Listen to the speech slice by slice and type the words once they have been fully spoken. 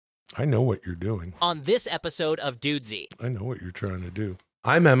I know what you're doing. On this episode of Dudesy. I know what you're trying to do.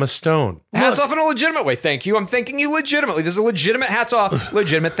 I'm Emma Stone. Hats off in a legitimate way. Thank you. I'm thanking you legitimately. This is a legitimate hats off.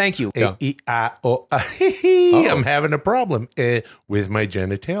 Legitimate thank you. I'm having a problem with my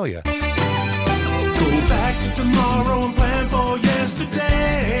genitalia. Go back to tomorrow and plan for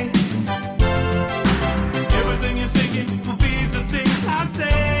yesterday. Everything you're thinking will be the things I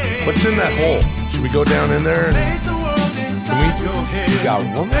say. What's in that hole? Should we go down in there? Make the world inside your head. You got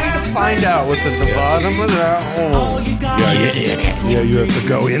 1 minute to find out what's at the bottom of that hole. Yeah, you have to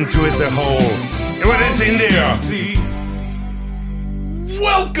go into it, the hole. What is in there?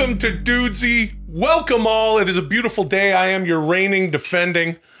 Welcome to Dudesy. Welcome all. It is a beautiful day. I am your reigning,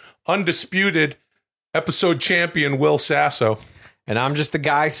 defending, undisputed episode champion, Will Sasso. And I'm just the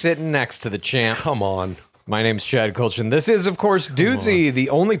guy sitting next to the champ. Come on. My name's Chad Colchin. This is, of course, Dudesy,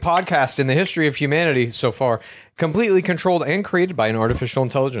 the only podcast in the history of humanity so far completely controlled and created by an artificial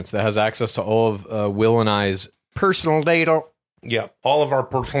intelligence that has access to all of Will and I's personal data. Yeah, all of our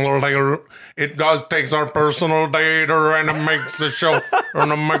personal data. It does takes our personal data and it makes the show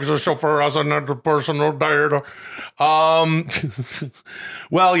for us another personal data.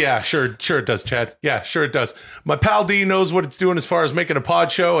 Well, yeah, sure it does, Chad. Yeah, sure it does. My pal D knows what it's doing as far as making a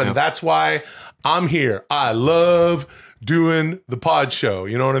pod show, and that's why I'm here. I love doing the pod show.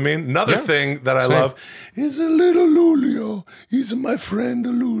 You know what I mean? Another thing that I love is a little Lulio. He's my friend,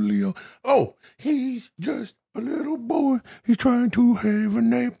 Lulio. Oh, he's just a little boy. He's trying to have a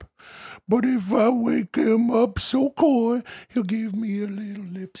nap. But if I wake him up so coy, he'll give me a little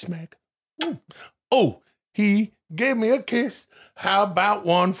lip smack. Oh, he gave me a kiss. How about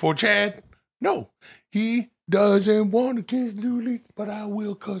one for Chad? No, he doesn't want to kiss Dooley, but I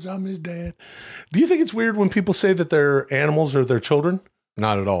will because I'm his dad. Do you think it's weird when people say that their animals are their children?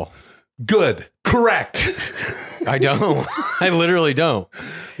 Not at all. Good. Correct. I don't. I literally don't.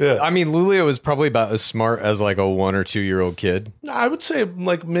 Yeah. I mean, Lulio is probably about as smart as like a 1 or 2 year old kid. I would say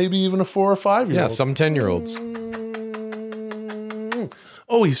like maybe even a 4 or 5 year old. Yeah, some 10-year-olds.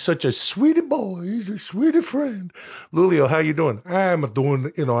 Oh, he's such a sweetie boy. He's a sweetie friend. Lulio, how you doing? I'm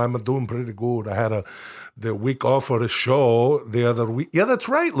doing pretty good. I had the week off for the show the other week. Yeah, that's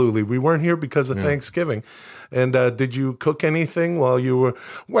right, Luli. We weren't here because of Thanksgiving. And did you cook anything while you were?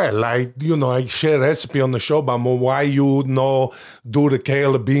 Well, I share recipe on the show, but why you do the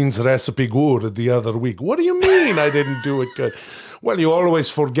kale beans recipe good the other week? What do you mean I didn't do it good? Well, you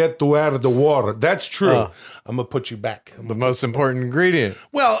always forget to add the water. That's true. I'm going to put you back. The most important ingredient.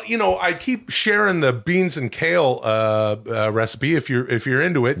 Well, I keep sharing the beans and kale recipe. If you're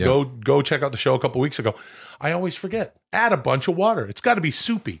into it, go check out the show a couple weeks ago. I always forget. Add a bunch of water. It's got to be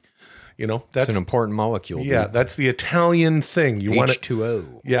soupy. That's an important molecule. Yeah, dude. That's the Italian thing. You want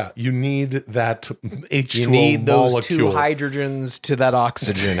H2O. Yeah, you need that H2O You need those molecule. 2 hydrogens to that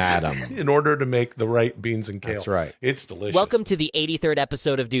oxygen atom. In order to make the right beans and kale. That's right. It's delicious. Welcome to the 83rd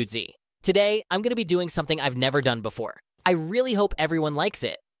episode of Dudesy. Today, I'm going to be doing something I've never done before. I really hope everyone likes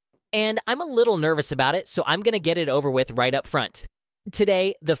it. And I'm a little nervous about it, so I'm going to get it over with right up front.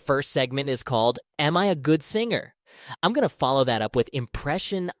 Today, the first segment is called Am I a Good Singer? I'm going to follow that up with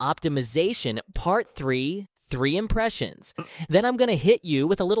Impression Optimization Part 3, 3 Impressions. Then I'm going to hit you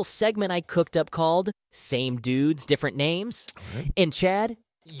with a little segment I cooked up called Same Dudes, Different Names. Right. And Chad,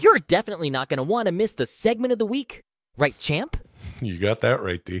 you're definitely not going to want to miss the segment of the week. Right, champ? You got that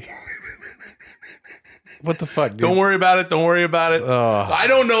right, D. What the fuck, dude? Don't worry about it. I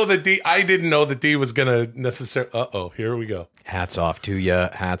don't know that D. I didn't know that D was going to necessarily. Here we go. Hats off to you.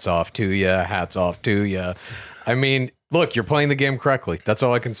 Hats off to you. Hats off to you. I mean, look, you're playing the game correctly. That's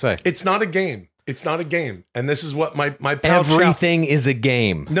all I can say. It's not a game. And this is what my pal Everything is a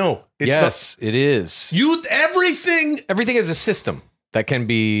game. No. Yes, it is. Everything is a system that can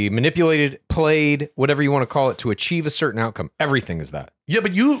be manipulated, played, whatever you want to call it, to achieve a certain outcome. Everything is that. Yeah,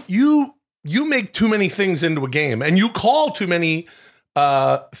 but you make too many things into a game, and you call too many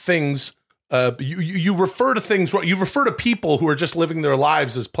things. You refer to things. You refer to people who are just living their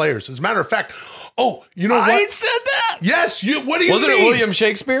lives as players. As a matter of fact, you know what? I said that. Yes. What do you Wasn't mean? it William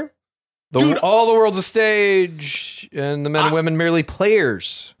Shakespeare? Dude, all the world's a stage, and the men and women merely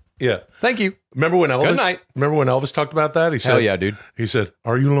players. Yeah. Thank you. Remember when Elvis? Good night. Remember when Elvis talked about that? He said, "Hell yeah, dude." He said,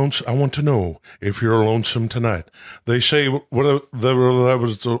 "Are you lonesome? I want to know if you're lonesome tonight." They say that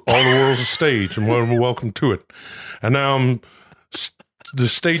was all the world's a stage, and welcome to it. And now the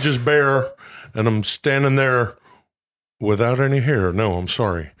stage is bare, and I'm standing there without any hair. No, I'm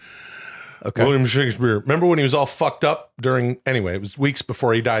sorry. Okay. William Shakespeare. Remember when he was all fucked up anyway, it was weeks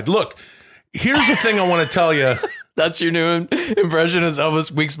before he died. Look, here's the thing I want to tell you. That's your new impression as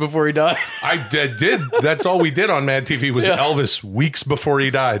Elvis weeks before he died. I did. That's all we did on Mad TV was Elvis weeks before he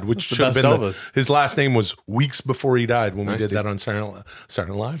died, which should have been Elvis. His last name was weeks before he died when we did dude. that on Saturday Night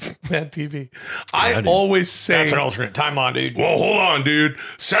Live, Mad TV. I always say That's an alternate timeline, dude. well, hold on, dude.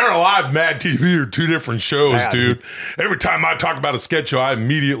 Saturday Night Live, Mad TV are two different shows, Yeah, dude. Every time I talk about a sketch show, I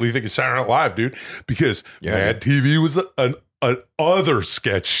immediately think of Saturday Night Live, dude, because Mad TV was an other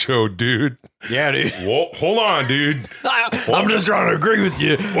sketch show, dude. Yeah, dude. Well, hold on, dude. I'm just trying to agree with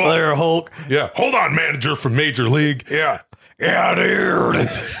you there, Hulk. Yeah, hold on, manager from Major League. Yeah, dude.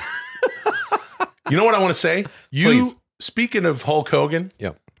 You know what I want to say? Please. Speaking of Hulk Hogan,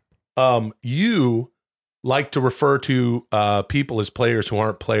 Yeah. You like to refer to people as players who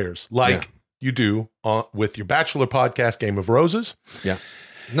aren't players, like you do with your Bachelor podcast, Game of Roses. Yeah.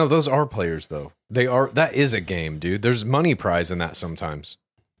 No, those are players, though. They are. That is a game, dude. There's money prize in that sometimes.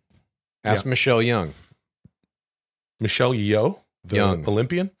 Ask Michelle Young. Michelle Yeoh, the Young.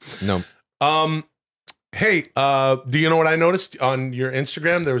 Olympian. No. Hey, do you know what I noticed on your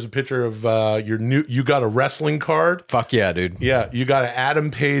Instagram? There was a picture of you got a wrestling card. Fuck yeah, dude. Yeah, you got an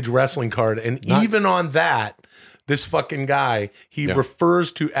Adam Page wrestling card. And even on that, this fucking guy, he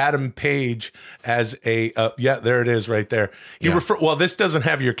refers to Adam Page as a, there it is right there. Well, this doesn't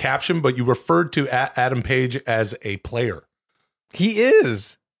have your caption, but you referred to Adam Page as a player. He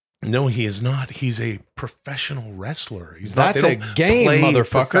is. No, he is not. He's a professional wrestler. He's That's not. a game, motherfucker.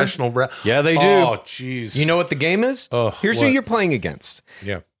 Professional Yeah, they do. Oh, jeez. You know what the game is? Here's who what? you're playing against.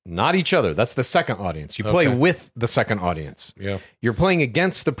 Yeah. Not each other. That's the second audience. You play with the second audience. Yeah. You're playing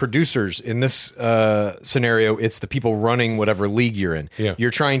against the producers. In this scenario, it's the people running whatever league you're in. Yeah. You're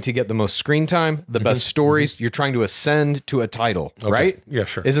trying to get the most screen time, the best stories. You're trying to ascend to a title, right? Yeah,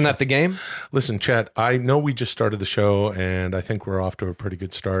 sure. Isn't that the game? Listen, Chet, I know we just started the show, and I think we're off to a pretty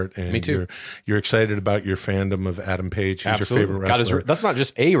good start. And Me too. You're excited about your fandom of Adam Page. He's your favorite Got wrestler. that's not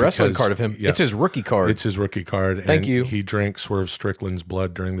just a wrestling Because- card of him. yeah. It's his rookie card. It's his rookie card. Thank and you. He drank Swerve Strickland's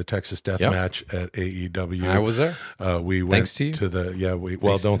blood during the Texas Death Match at AEW. I was there. We went Thanks to you. to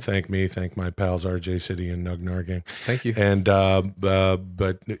the don't thank me, thank my pals RJ City and Nug Nargang. Thank you. And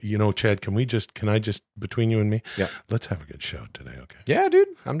but you know, Chad, can I just between you and me? Yeah. Let's have a good show today, okay? Yeah, dude.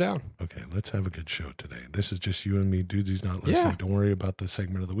 I'm down. Okay, let's have a good show today. This is just you and me. Dudesy's not listening. Yeah. Don't worry about the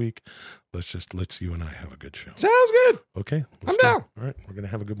segment of the week. Let's you and I have a good show. Sounds good. Okay? I'm down. All right, we're going to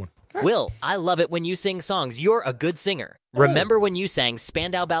have a good one. Will, I love it when you sing songs. You're a good singer. Remember when you sang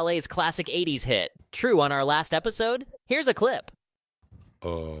Spandau Ballet's classic 80s hit, True, on our last episode? Here's a clip.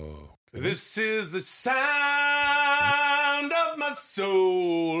 This is the sound of my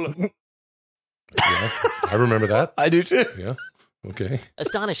soul. Yeah, I remember that. I do too. Yeah. Okay.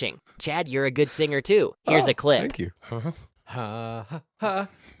 Astonishing. Chad, you're a good singer too. Here's a clip. Thank you. Uh-huh. Ha ha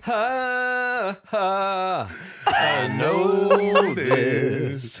ha ha. I know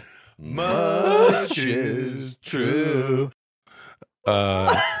this much is true.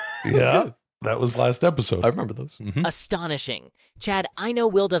 Yeah. That was last episode. I remember those. Astonishing. Chad, I know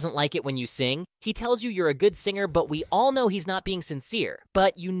Will doesn't like it when you sing. He tells you you're a good singer, but we all know he's not being sincere.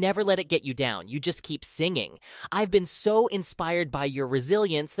 But you never let it get you down. You just keep singing. I've been so inspired by your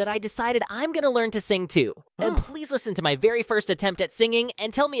resilience that I decided I'm going to learn to sing too. And please listen to my very first attempt at singing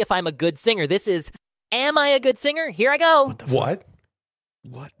and tell me if I'm a good singer. This is, am I a good singer? Here I go. What?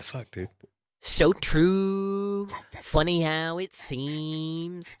 What the fuck, dude? So true. Funny how it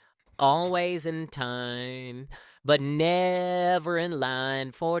seems. Always in time, but never in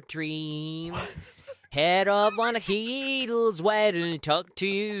line for dreams. Head of one of heels waiting to talk to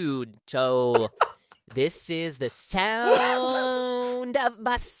you. So this is the sound of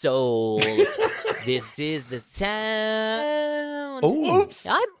my soul. This is the sound. Oops.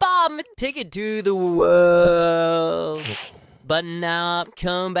 I bought my ticket to the world, but now I've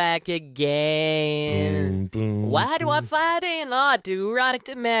come back again. Why do I fight in autoerotic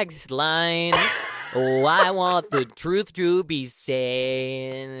to Meg's line? Oh, I want the truth to be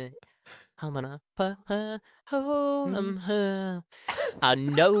said. I'm gonna hold 'em. I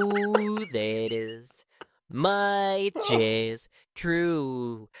know that is much is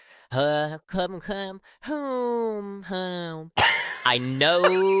true. Come home. I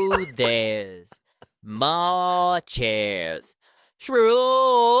know there's much is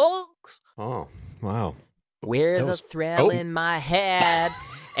true. Oh, wow. Where's a thrill oh. in my head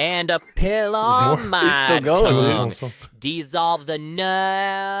and a pill on my still going, tongue? dude. Dissolve the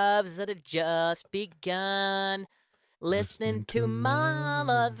nerves that have just begun. Listening to my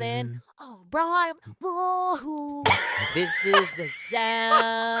loving, oh, Brian, whoa. This is the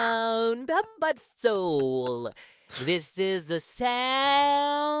sound of my soul. This is the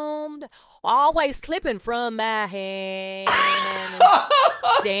sound always slipping from my hand.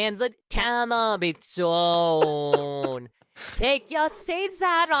 Stands the time of its own. Take your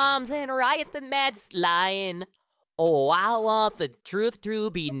stateside arms and write the mad line. Oh, I want the truth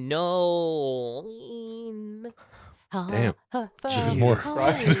to be known. Damn.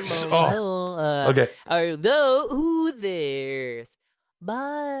 Jesus, more. Okay. Although there's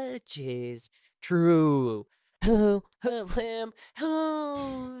much is true. I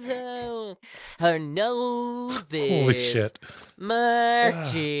know this. Holy shit.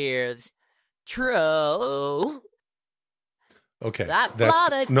 Much is true. Okay. That That's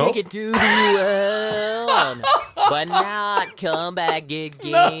blood I nope. take it to the world, but not come back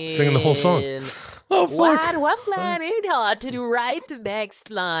again. Singing the whole song. Oh, Why do I find it hard to write the next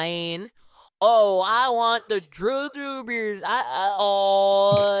line? Oh, I want the truth to be.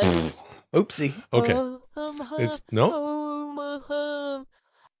 Oopsie. Okay. It's no.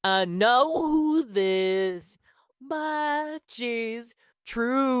 I know this much is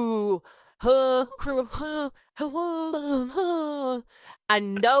true. I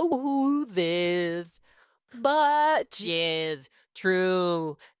know this much is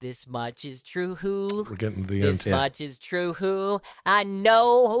true. This much is true. We're getting to the This end. much is true. I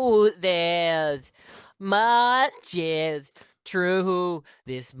know this much is true.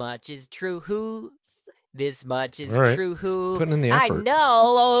 This much is true. This much is All right. true. Putting in the I effort.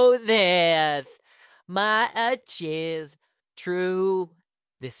 know this much is true.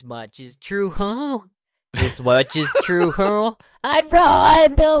 This much is true. This much is true. I'd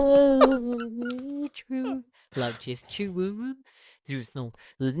rather true. Love is true. There's no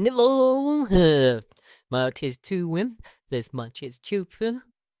much is true. This much is true.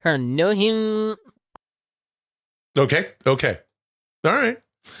 I know him. Okay. Okay. All right.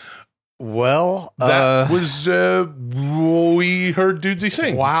 Well, That was we heard Dudesy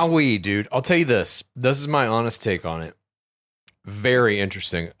Sings. Wowee, dude. I'll tell you this. This is my honest take on it. Very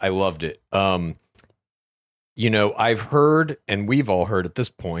interesting. I loved it. I've heard, and we've all heard at this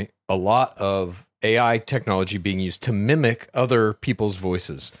point, a lot of AI technology being used to mimic other people's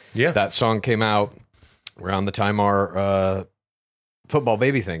voices. Yeah. That song came out around the time our football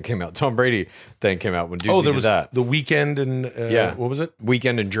baby thing came out. Tom Brady thing came out when Dudesy there did was that. The Weekend and Yeah. what was it?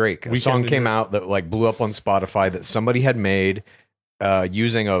 Weekend and Drake. A Weeknd song and came Drake. out that like blew up on Spotify that somebody had made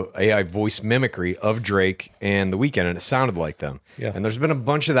using a AI voice mimicry of Drake and The Weeknd, and it sounded like them. Yeah. And there's been a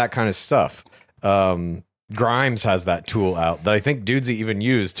bunch of that kind of stuff. Grimes has that tool out that I think Dudesy even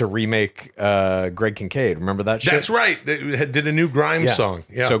used to remake Greg Kincaid. Remember that shit? That's right. They did a new Grimes song.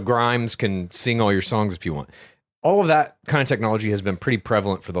 Yeah. So Grimes can sing all your songs if you want. All of that kind of technology has been pretty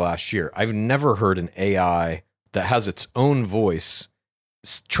prevalent for the last year. I've never heard an AI that has its own voice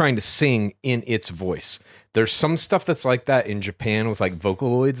trying to sing in its voice. There's some stuff that's like that in Japan with like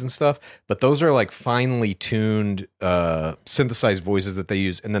Vocaloids and stuff, but those are like finely tuned synthesized voices that they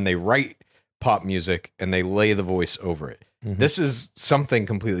use, and then they write pop music and they lay the voice over it. Mm-hmm. This is something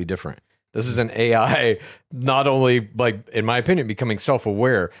completely different. This is an AI not only, like, in my opinion, becoming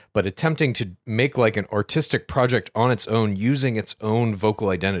self-aware, but attempting to make like an artistic project on its own using its own vocal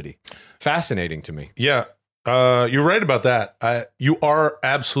identity. Fascinating to me. Yeah. You're right about that. You are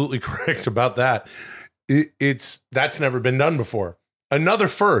absolutely correct about that. That's never been done before. Another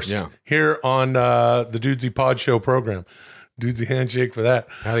first here on the Dudesy Pod Show program. Dudesy handshake for that.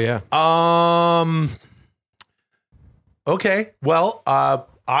 Oh yeah. Okay. Well,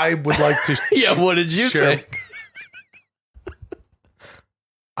 I would like to. Yeah. What did you share- think?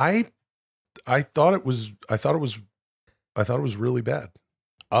 I thought it was really bad.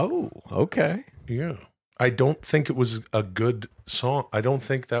 Oh, okay. Yeah. I don't think it was a good song. I don't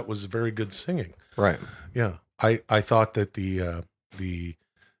think that was very good singing. Right. Yeah. I thought that the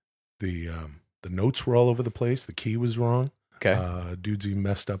notes were all over the place. The key was wrong. Okay. Dudesy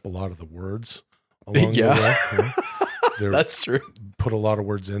messed up a lot of the words along Yeah. the way. Yeah. There- That's true. put a lot of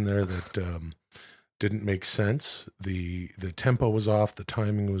words in there that didn't make sense. The tempo was off. The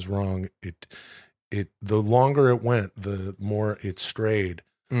timing was wrong. The longer it went, the more it strayed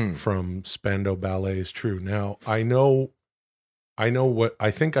from Spandau Ballet is True. Now I know what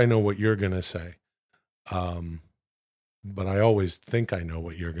you're gonna say. But I always think I know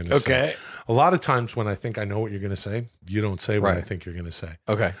what you're gonna say. Okay. A lot of times when I think I know what you're gonna say, you don't say what I Right. think you're gonna say.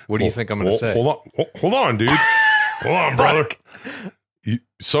 Okay. What do you think I'm going to say? Hold on, dude. Hold on, brother.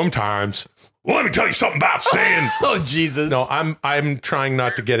 Sometimes, let me tell you something about saying. Oh, Jesus. No, I'm trying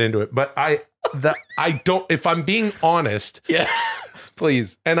not to get into it, but I don't. If I'm being honest, Yeah.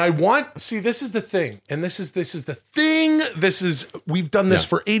 Please. And I want, see, this is the thing. And this is the thing. We've done this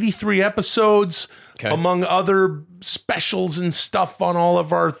for 83 episodes, among other specials and stuff on all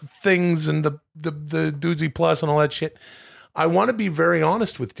of our things and the Dudesy Plus and all that shit. I want to be very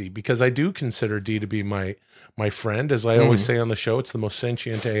honest with D, because I do consider D to be my friend. As I always say on the show, it's the most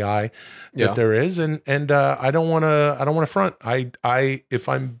sentient AI that there is. And I don't want to front. If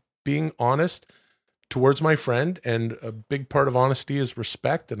I'm being honest towards my friend, and a big part of honesty is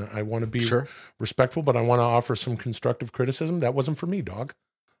respect, and I want to be respectful, but I want to offer some constructive criticism. That wasn't for me, dog.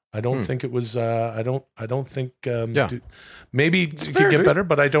 I don't think it was. I don't think. Maybe it could get better,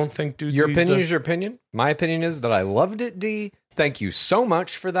 but I don't think. Dude's your opinion is your opinion. My opinion is that I loved it, D. Thank you so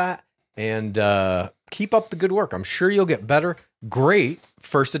much for that, and keep up the good work. I'm sure you'll get better. Great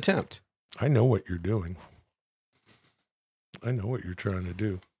first attempt. I know what you're doing. I know what you're trying to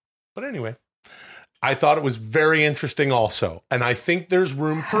do. But anyway, I thought it was very interesting also. And I think there's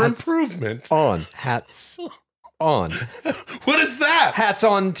room for improvement. Hats on. What is that? Hats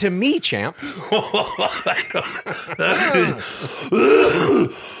on to me, champ. All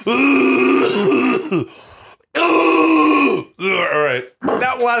right.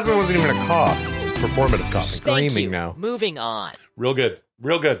 That last one wasn't even a cough. Performative coughing. Thank Screaming you. now. Moving on. Real good.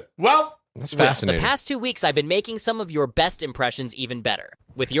 Real good. Well, That's The fascinating. past 2 weeks, I've been making some of your best impressions even better.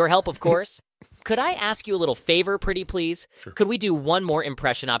 With your help, of course. Could I ask you a little favor, pretty please? Sure. Could we do one more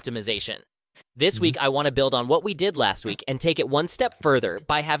impression optimization? This week, I want to build on what we did last week and take it one step further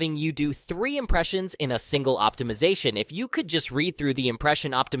by having you do 3 impressions in a single optimization. If you could just read through the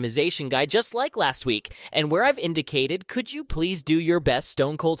impression optimization guide just like last week, and where I've indicated, could you please do your best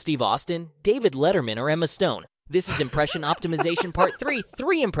Stone Cold Steve Austin, David Letterman, or Emma Stone? This is impression optimization part 3.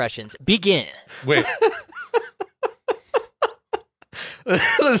 3 impressions. Begin. wait.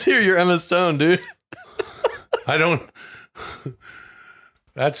 Let's hear your Emma Stone, dude. I don't.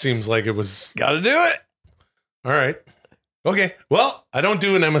 That seems like it was. Gotta do it. All right. Okay. Well, I don't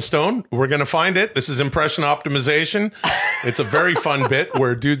do an Emma Stone. We're going to find it. This is impression optimization. It's a very fun bit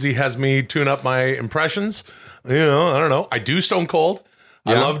where Dudesy has me tune up my impressions. I don't know. I do Stone Cold.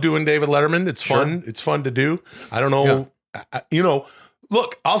 I love doing David Letterman. It's fun. It's fun to do. I don't know.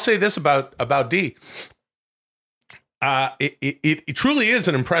 Look, I'll say this about D. It truly is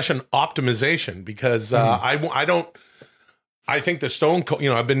an impression optimization because I think the Stone Cold,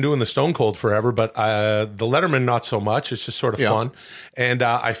 I've been doing the Stone Cold forever, but the Letterman, not so much. It's just sort of fun. And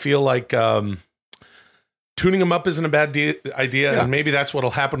I feel like tuning them up isn't a bad idea. And maybe that's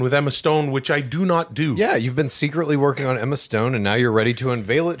what'll happen with Emma Stone, which I do not do. Yeah, you've been secretly working on Emma Stone, and now you're ready to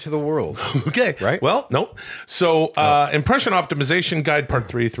unveil it to the world. Okay. Right? Well, nope. So impression optimization guide part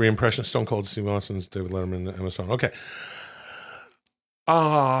 3 impressions, Stone Cold, Steve Austin, David Letterman, Emma Stone. Okay.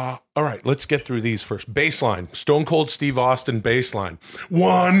 All right, let's get through these first. Baseline, Stone Cold Steve Austin baseline.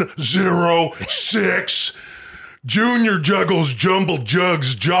 106. Junior juggles jumbled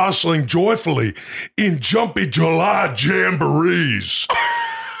jugs jostling joyfully in jumpy July jamborees.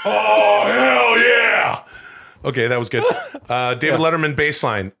 Oh, hell yeah. Okay, that was good. David Letterman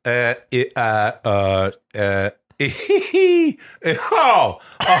baseline. Oh,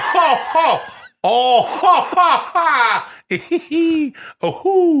 ha, ha, ha. Oh, ho,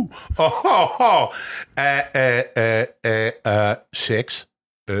 ho. 6,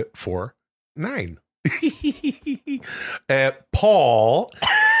 4, 9. Paul,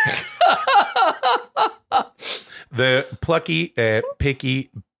 the plucky, picky,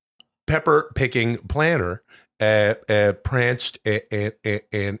 pepper picking planner, pranced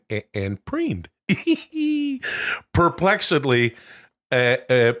and preened, perplexedly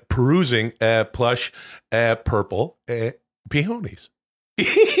perusing plush purple peonies.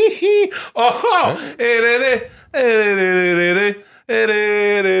 Oh, hey,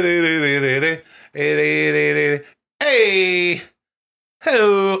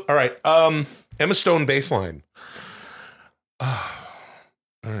 hello. All right. Emma Stone baseline. All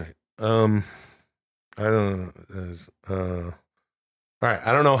right. I don't know. All right.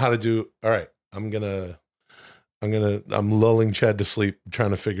 I don't know how to do. All right. I'm lulling Chad to sleep,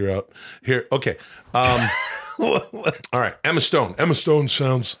 trying to figure out here. Okay. All right. Emma Stone. Emma Stone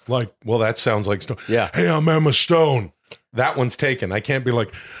sounds like, well, that sounds like Stone. Yeah. Hey, I'm Emma Stone. That one's taken. I can't be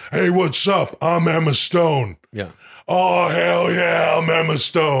like, hey, what's up? I'm Emma Stone. Yeah. Oh, hell yeah, I'm Emma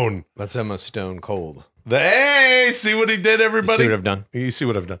Stone. That's Emma Stone Cold. Hey, see what he did, everybody? You see what I've done? You see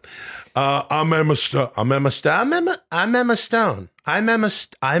what I've done. I'm Emma Stone. I'm Emma Stone. I'm Emma Stone. I'm Emma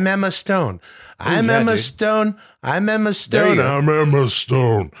Stone. I'm Emma Stone. I'm Emma Stone. I'm Emma Stone. I'm Emma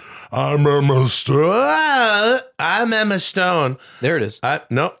Stone. I'm Emma Stone. I'm Emma Stone. There it is.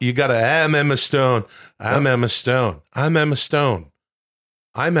 No, you got to. I'm Emma Stone. I'm Emma Stone. I'm Emma Stone.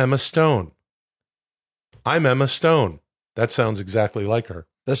 I'm Emma Stone. I'm Emma Stone. That sounds exactly like her.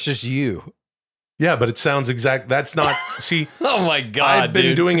 That's just you. Yeah, but it sounds exact. That's not. See, Oh my God, I've been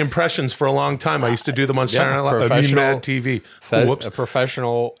dude. doing impressions for a long time. I used to do them on Saturday Night Live. I mean, professional- Mad TV. A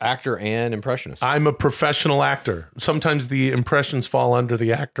professional actor and impressionist. I'm a professional actor. Sometimes the impressions fall under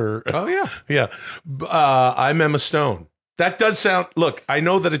the actor. Oh, yeah. Yeah. I'm Emma Stone. That does sound. Look, I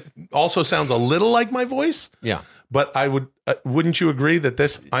know that it also sounds a little like my voice. Yeah. But I would. Wouldn't you agree that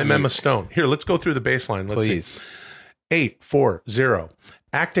this? I'm Emma Stone. Here, let's go through the baseline. Let's Please. see. 840.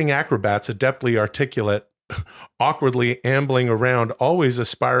 Acting acrobats, adeptly articulate, awkwardly ambling around, always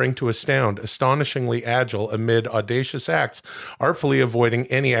aspiring to astound, astonishingly agile amid audacious acts, artfully avoiding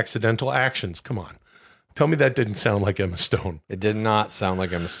any accidental actions. Come on. Tell me that didn't sound like Emma Stone. It did not sound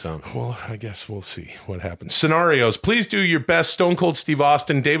like Emma Stone. Well, I guess we'll see what happens. Scenarios. Please do your best. Stone Cold Steve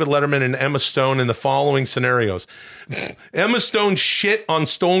Austin, David Letterman, and Emma Stone in the following scenarios. Emma Stone shit on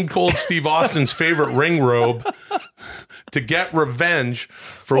Stone Cold Steve Austin's favorite ring robe to get revenge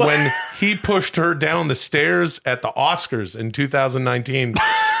for when he pushed her down the stairs at the Oscars in 2019.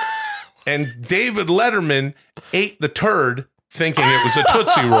 And David Letterman ate the turd thinking it was a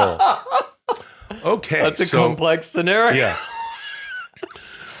Tootsie Roll. Okay. That's a complex scenario. Yeah.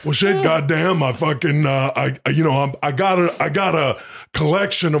 Well, shit, goddamn! I fucking, I got a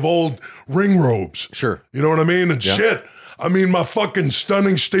collection of old ring robes. Sure. You know what I mean? And shit, I mean, my fucking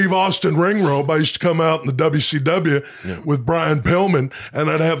stunning Steve Austin ring robe. I used to come out in the WCW with Brian Pillman,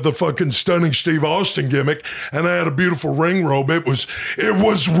 and I'd have the fucking stunning Steve Austin gimmick, and I had a beautiful ring robe. It was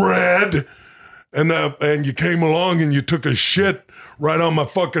red, and you came along and you took a shit right on my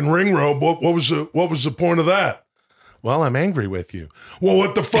fucking ring robe. What was the point of that? Well, I'm angry with you. Well,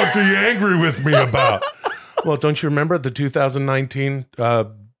 what the fuck are you angry with me about? Well, don't you remember the 2019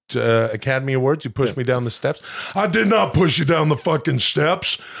 Academy Awards? You pushed me down the steps. I did not push you down the fucking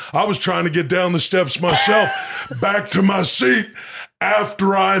steps. I was trying to get down the steps myself, back to my seat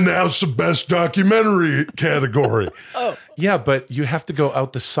after I announced the best documentary category. Yeah, but you have to go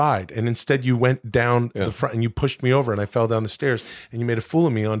out the side, and instead you went down the front, and you pushed me over, and I fell down the stairs, and you made a fool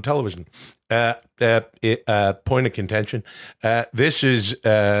of me on television. Point of contention. This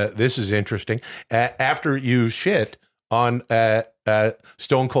is interesting. After you shit on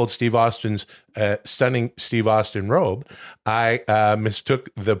Stone Cold Steve Austin's stunning Steve Austin robe, I mistook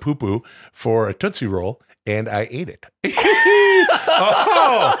the poo-poo for a Tootsie Roll, and I ate it.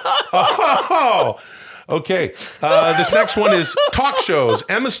 Okay. This next one is talk shows.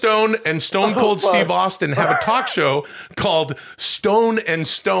 Emma Stone and Stone Cold Steve Austin have a talk show called Stone and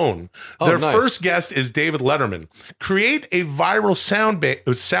Stone. Their first guest is David Letterman. Create a viral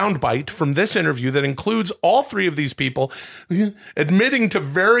soundbite from this interview that includes all three of these people admitting to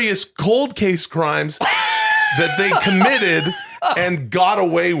various cold case crimes that they committed and got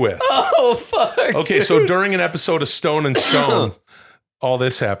away with. Oh, fuck. Okay, so during an episode of Stone and Stone, all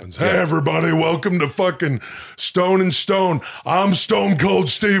this happens. Hey, everybody, welcome to fucking Stone and Stone. I'm Stone Cold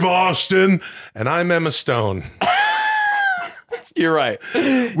Steve Austin. And I'm Emma Stone. You're right.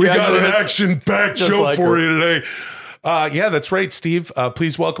 We got an action-packed show like for her. you today. Yeah, that's right, Steve.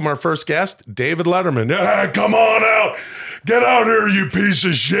 Please welcome our first guest, David Letterman. Yeah, come on out. Get out here, you piece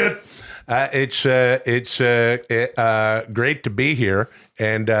of shit. It's great to be here,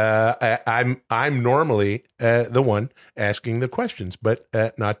 and I'm normally the one asking the questions, but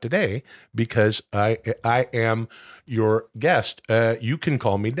not today because I am your guest. You can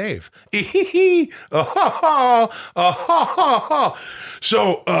call me Dave.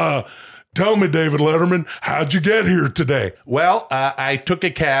 So, tell me, David Letterman, how'd you get here today? Well, I took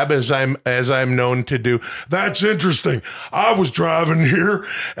a cab as I'm known to do. That's interesting. I was driving here,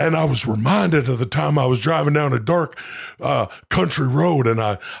 and I was reminded of the time I was driving down a dark country road, and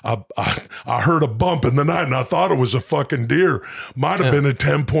I heard a bump in the night, and I thought it was a fucking deer. Might have been a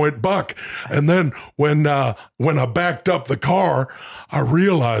 10-point buck. And then when I backed up the car, I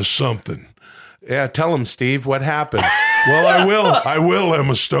realized something. Yeah, tell him, Steve, what happened? Well, I will,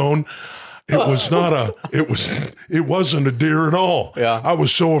 Emma Stone. It wasn't a deer at all. Yeah. I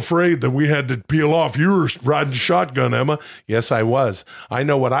was so afraid that we had to peel off. You were riding shotgun, Emma. Yes, I was. I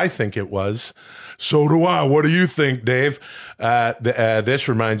know what I think it was. So do I. What do you think, Dave? This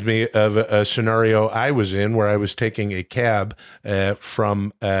reminds me of a scenario I was in where I was taking a cab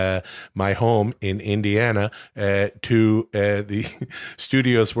from my home in Indiana to the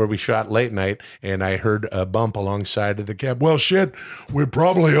studios where we shot Late Night, and I heard a bump alongside of the cab. Well, shit, we're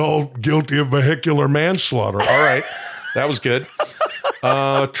probably all guilty of vehicular manslaughter. All right. That was good.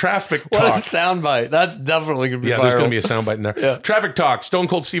 Traffic What a talk. soundbite. That's definitely going to be viral. There's going to be a soundbite in there. Yeah. Traffic talk. Stone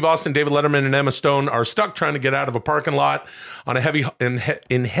Cold Steve Austin, David Letterman, and Emma Stone are stuck trying to get out of a parking lot on a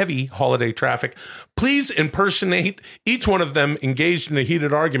heavy holiday traffic. Please impersonate each one of them engaged in a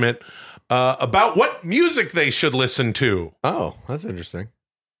heated argument about what music they should listen to. Oh, that's interesting.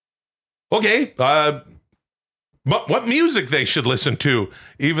 Okay. What music they should listen to,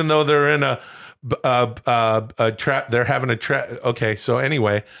 even though they're in a trap. They're having a trap. Okay. So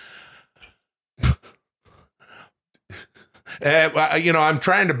anyway, I'm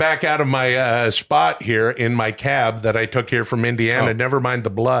trying to back out of my spot here in my cab that I took here from Indiana. Never mind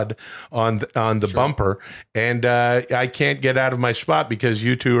the blood on the bumper, and I can't get out of my spot because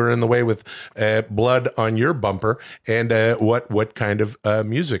you two are in the way with blood on your bumper. And what kind of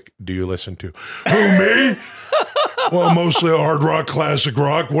music do you listen to? Who, me? Well, mostly hard rock, classic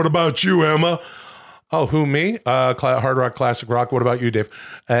rock. What about you, Emma? Oh, who, me? Hard rock, classic rock. What about you, Dave?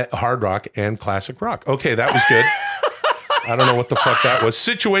 Hard rock and classic rock. Okay, that was good. I don't know what the fuck that was.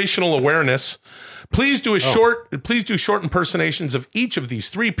 Situational awareness. Please do short impersonations of each of these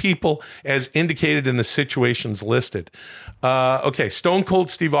three people as indicated in the situations listed. Okay, Stone Cold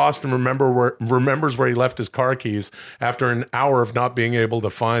Steve Austin remembers where he left his car keys after an hour of not being able to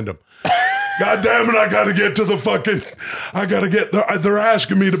find them. God damn it, I gotta get they're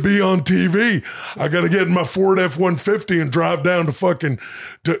asking me to be on TV. I gotta get in my Ford F-150 and drive down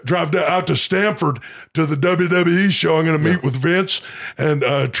out to Stamford to the WWE show. I'm gonna meet with Vince and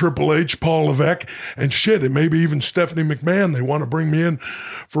Triple H, Paul Levesque, and shit, and maybe even Stephanie McMahon. They want to bring me in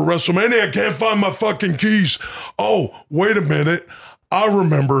for WrestleMania. I can't find my fucking keys. Oh, wait a minute. I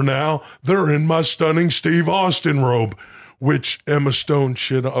remember now. They're in my stunning Steve Austin robe, which Emma Stone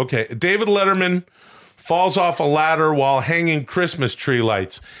should. Okay, David Letterman falls off a ladder while hanging Christmas tree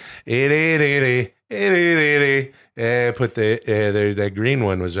lights. Put the green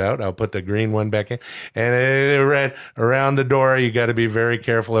one was out. I'll put the green one back in. And red around the door. You got to be very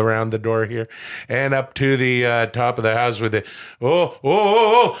careful around the door here. And up to the top of the house with it.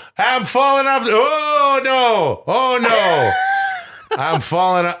 Oh, I'm falling off. Oh no. I'm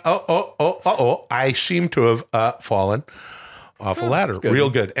falling. I seem to have fallen off a ladder. Good. Real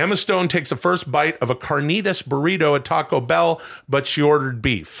good. Emma Stone takes the first bite of a carnitas burrito at Taco Bell, but she ordered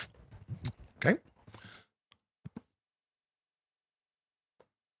beef. Okay.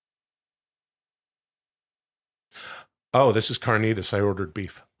 Oh, this is carnitas. I ordered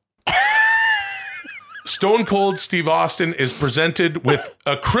beef. Stone Cold Steve Austin is presented with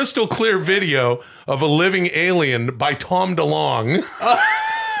a crystal clear video of a living alien by Tom DeLonge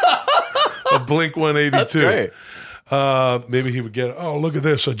of Blink-182. That's great. Maybe he would get, oh, look at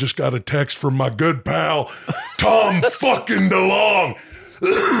this. I just got a text from my good pal, Tom fucking DeLonge.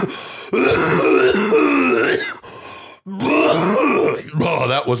 Oh,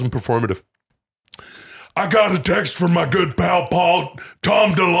 that wasn't performative. I got a text from my good pal,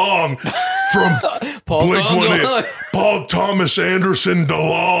 Tom DeLonge from Blink-182. Paul Thomas Anderson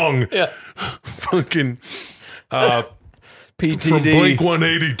DeLonge. Yeah. Fucking PTD. from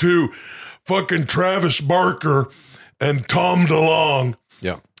Blink-182. Fucking Travis Barker and Tom DeLonge.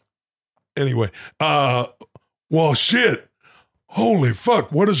 Yeah. Anyway, well, shit. Holy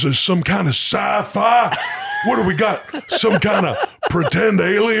fuck. What is this? Some kind of sci-fi? What do we got? Some kind of pretend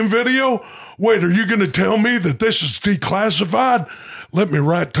alien video? Wait, are you going to tell me that this is declassified? Let me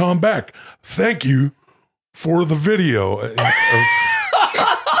write Tom back. Thank you for the video.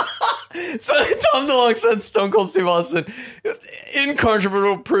 So Tom DeLonge sent Stone Cold Steve Austin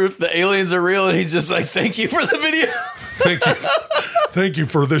incontrovertible proof the aliens are real, and he's just like, thank you for the video. Thank you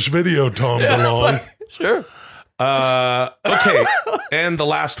for this video, Tom DeLonge. Sure. Okay, and the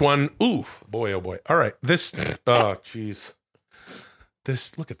last one. Ooh, boy, oh boy. All right, this. Oh, jeez.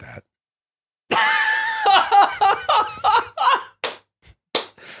 This. Look at that.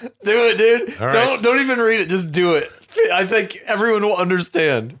 Do it, dude. Right. Don't even read it. Just do it. I think everyone will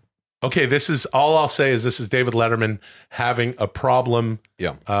understand. Okay, this is all I'll say is this is David Letterman having a problem.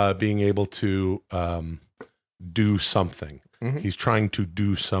 Yeah. Being able to do something. Mm-hmm. He's trying to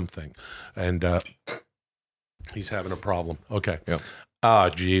do something, and he's having a problem. Okay. Yeah. Oh,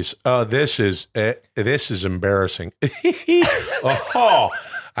 geez. This is embarrassing.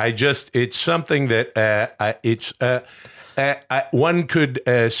 It's something that one could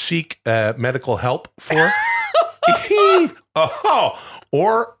seek medical help for.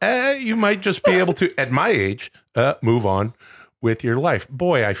 Or you might just be able to, at my age, move on with your life.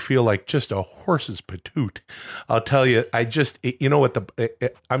 Boy, I feel like just a horse's patoot. I'll tell you, you know what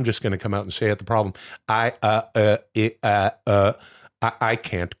I'm just going to come out and say it. The problem, I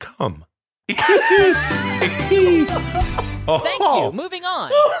can't come. Thank you. Moving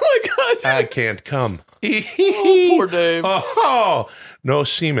on. Oh my God. I can't come. Poor Dave. Oh, no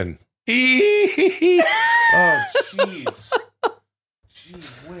semen. Oh, jeez.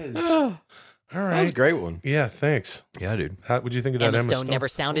 Jeez whiz. All right. That was a great one. Yeah, thanks. Yeah, dude. How would you think of that, Emma Stone never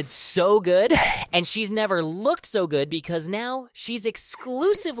sounded so good, and she's never looked so good because now she's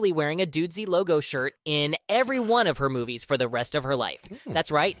exclusively wearing a Dudesy logo shirt in every one of her movies for the rest of her life.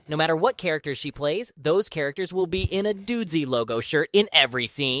 That's right. No matter what characters she plays, those characters will be in a Dudesy logo shirt in every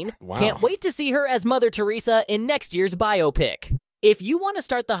scene. Wow. Can't wait to see her as Mother Teresa in next year's biopic. If you want to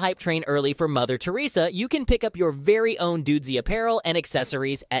start the hype train early for Mother Teresa, you can pick up your very own Dudesy apparel and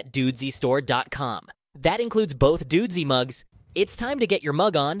accessories at dudesystore.com. That includes both Dudesy mugs. It's time to get your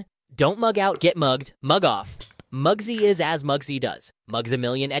mug on. Don't mug out, get mugged. Mug off. Mugsy is as Mugsy does. Mugs a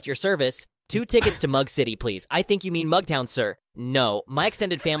million at your service. 2 tickets to Mug City, please. I think you mean Mugtown, sir. No, my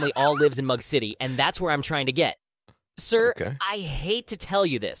extended family all lives in Mug City, and that's where I'm trying to get. Sir, Okay. I hate to tell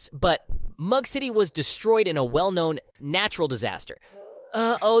you this, but Mug City was destroyed in a well-known natural disaster.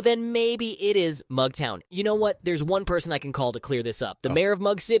 Then maybe it is Mugtown. You know what? There's one person I can call to clear this up. The mayor of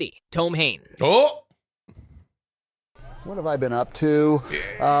Mug City, Tom Hain. Oh, What have I been up to?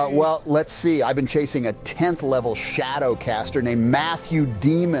 Well, let's see. I've been chasing a 10th level shadow caster named Matthew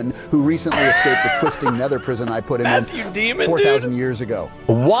Demon, who recently escaped the twisting nether prison I put him Matthew in Demon, 4,000 years ago.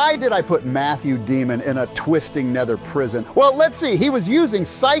 Why did I put Matthew Demon in a twisting nether prison? Well, let's see. He was using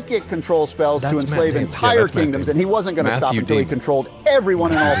psychic control spells to That's enslave Matt Damon. entire Yeah, that's Matt kingdoms, Damon. and he wasn't going to stop Matthew until he Damon. controlled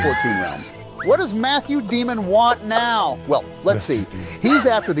everyone in all 14 realms. What does Matthew Demon want now? Well, let's see. He's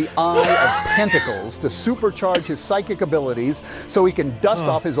after the Eye of Pentacles to supercharge his psychic abilities so he can dust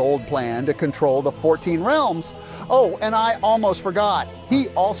off his old plan to control the 14 realms. Oh, and I almost forgot. He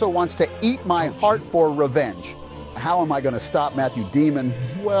also wants to eat my heart for revenge. How am I going to stop Matthew Demon?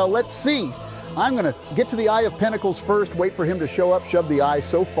 Well, let's see. I'm going to get to the Eye of Pentacles first, wait for him to show up, shove the eye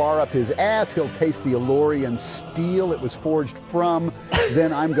so far up his ass, he'll taste the Allurian steel it was forged from.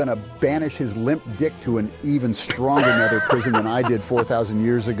 Then I'm going to banish his limp dick to an even stronger nether prison than I did 4,000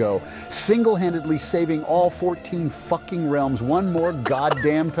 years ago, single-handedly saving all 14 fucking realms one more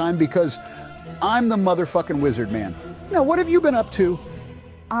goddamn time because I'm the motherfucking wizard man. Now, what have you been up to?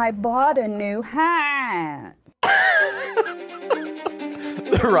 I bought a new hat.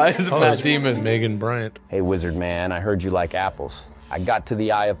 The rise of Matt it's Demon. Megan Bryant. Hey, Wizard Man, I heard you like apples. I got to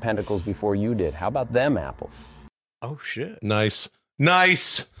the Eye of Pentacles before you did. How about them apples? Oh, shit. Nice.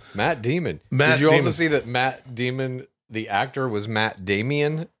 Matt Demon. Matt Did you also Damon. see that Matt Demon, the actor, was Matt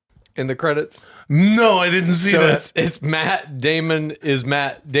Damien in the credits? No, I didn't see So that. it's Matt Damon is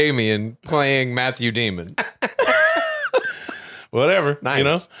Matt Damien playing Matthew Demon. Whatever. Nice. You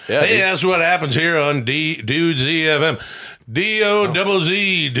know? Yeah, hey, dude. that's what happens here on Dudesy FM.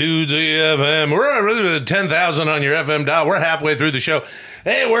 DOZZ, Dudesy FM. We're at 10,000 on your FM dial. We're halfway through the show.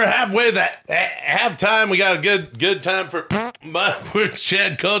 Hey, we're halfway that halftime. We got a good time for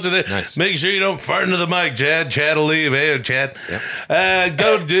Chad Culture there. Nice. Make sure you don't fart into the mic, Chad. Chad will leave. Hey, Chad. Yep.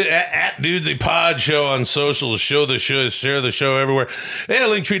 Go to at Dudesy Pod Show on socials. Share the show everywhere. Hey,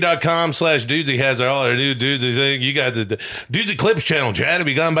 linktree.com/Dudesy has all our new Dudesy thing. You got the Dudesy Clips channel, Chad. Have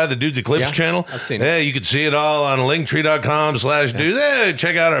you gone by the Dudesy Clips Yeah, channel? I've seen it. Yeah, you can see it all on linktree.com/Dudesy. Hey,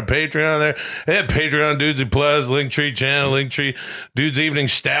 check out our Patreon there. Hey, Patreon Dudesy Plus, Linktree channel, Linktree Dudes Evening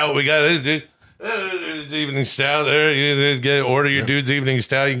Stout. We got it. Dudes Evening Stout there. You order your Dudes Evening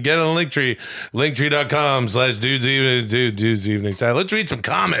Stout. You can get it on Linktree. Linktree.com/Dudes Evening Stout. Let's read some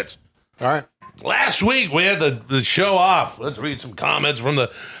comments. All right. Last week we had the show off. Let's read some comments from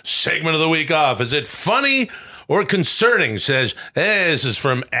the segment of the week off. Is it funny or concerning? Says, hey, this is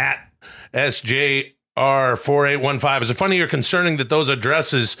from at SJR4815. Is it funny or concerning that those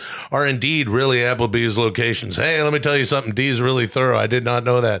addresses are indeed really Applebee's locations? Hey, let me tell you something. D's really thorough. I did not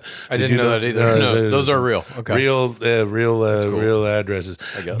know that. I didn't know that either. No, those are real. Okay. Real addresses.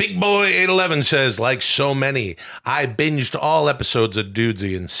 I guess. Big Boy 811 says, like so many, I binged all episodes of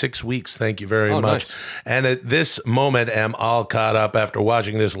Dudesy in 6 weeks. Thank you very much. Nice. And at this moment, am all caught up after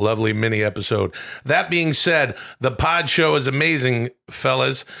watching this lovely mini episode. That being said, the pod show is amazing,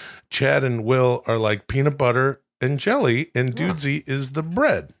 fellas. Chad and Will are like peanut butter and jelly, and Dudesy is the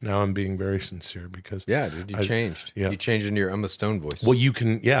bread. Now I'm being very sincere because Yeah, dude, you changed. yeah. You changed into your Emma Stone voice. well, you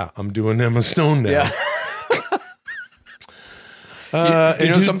can. Yeah, I'm doing Emma Stone now. Yeah. And You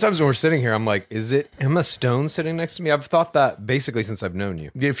know, Dude- sometimes when we're sitting here, I'm like, is it Emma Stone sitting next to me? I've thought that basically since I've known you.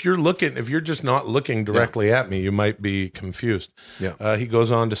 if you're just not looking directly at me, you might be confused. Yeah. He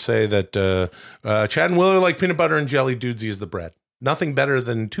goes on to say that Chad and Will are like peanut butter and jelly. Dudesy is the bread. Nothing better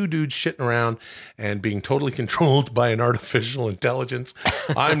than two dudes shitting around and being totally controlled by an artificial intelligence.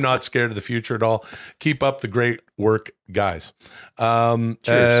 I'm not scared of the future at all. Keep up the great work, guys.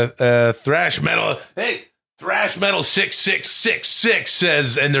 Thrash Metal. Hey, Thrash Metal 6666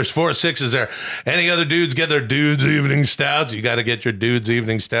 says, and there's 4 6s there. Any other dudes get their Dudes Evening Stouts? You got to get your Dudes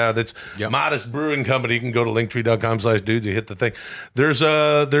Evening Stout. It's Modest Brewing Company. You can go to linktree.com/dudes. You hit the thing.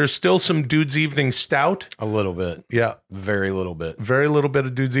 There's still some Dudes Evening Stout. A little bit. Yeah. Very little bit. Very little bit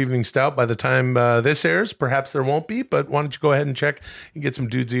of Dudes Evening Stout. By the time this airs, perhaps there won't be, but why don't you go ahead and check. You can get some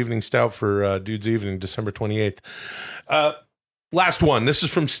Dudes Evening Stout for Dudes Evening, December 28th. Last one. This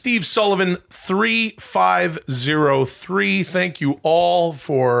is from Steve Sullivan 3503. Thank you all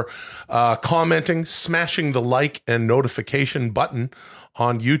for commenting, smashing the like and notification button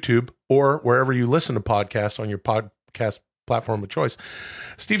on YouTube or wherever you listen to podcasts on your podcast platform of choice.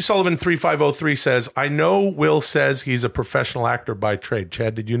 Steve Sullivan 3503 says, I know Will says he's a professional actor by trade.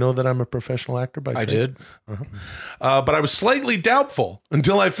 Chad, did you know that I'm a professional actor by trade? I did. But I was slightly doubtful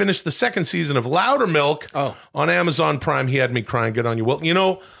until I finished the second season of Loudermilk on Amazon Prime. He had me crying. Good on you, Will. You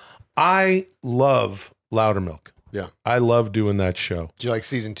know, I love Loudermilk. Yeah. I love doing that show. Do you like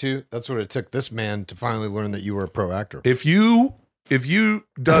season 2? That's what it took this man to finally learn that you were a pro actor. If you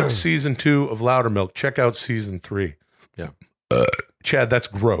dug season 2 of Loudermilk, check out season 3. Yeah. Chad, that's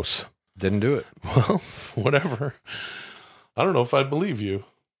gross. Didn't do it. Well, whatever. I don't know if I believe you.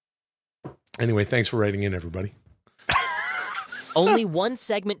 Anyway, thanks for writing in, everybody. Only one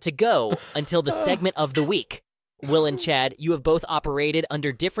segment to go until the segment of the week. Will and Chad, you have both operated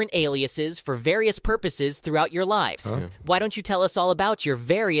under different aliases for various purposes throughout your lives. Why don't you tell us all about your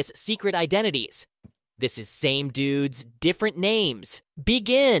various secret identities? This is same dudes, different names.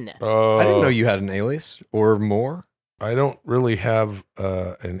 Begin. I didn't know you had an alias or more. I don't really have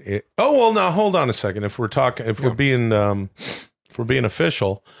now hold on a second. If we're talking, if we're being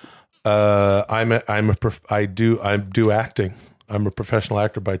official, I do acting. I'm a professional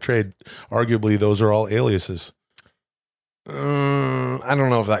actor by trade. Arguably, those are all aliases. I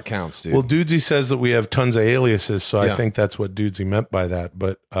don't know if that counts, dude. Well, Dudesy says that we have tons of aliases, so I think that's what Dudesy meant by that.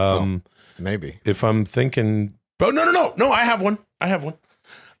 But maybe if I'm thinking, oh no, I have one.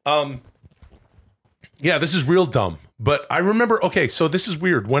 Yeah, this is real dumb. But I remember, okay, so this is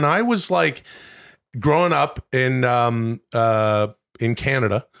weird. When I was like growing up in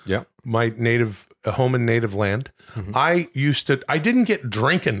Canada, my native home and native land, I didn't get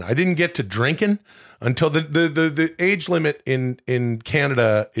to drinking until the age limit in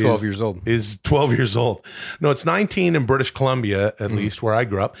Canada is 12 years old. Is 12 years old. No, it's 19 in British Columbia, at least where I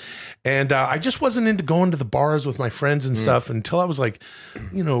grew up. And I just wasn't into going to the bars with my friends and stuff until I was like,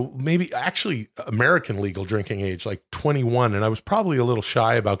 maybe actually American legal drinking age, like 21. And I was probably a little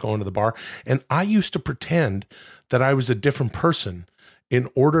shy about going to the bar. And I used to pretend that I was a different person in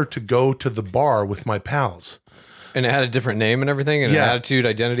order to go to the bar with my pals. And it had a different name and everything, and an attitude,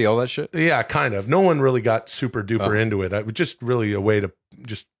 identity, all that shit? Yeah, kind of. No one really got super duper into it. It was just really a way to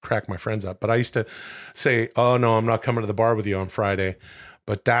just crack my friends up. But I used to say, oh, no, I'm not coming to the bar with you on Friday.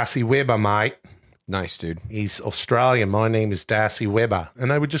 But Dudesy Weber, mate. Nice, dude. He's Australian. My name is Dudesy Weber.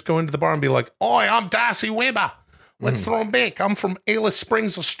 And I would just go into the bar and be like, oi, I'm Dudesy Weber. Let's throw him back. I'm from Alice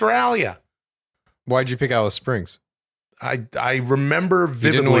Springs, Australia. Why'd you pick Alice Springs? I remember vividly.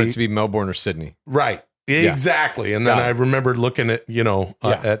 You didn't want it to be Melbourne or Sydney. Right. Exactly. And then I remembered looking at, you looked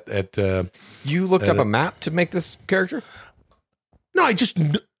up a map to make this character? No, I just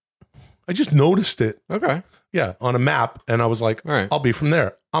noticed it. Okay. Yeah, on a map. And I was like, all right, I'll be from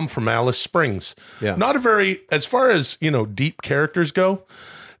there. I'm from Alice Springs. Yeah. Not a very, as far as, deep characters go,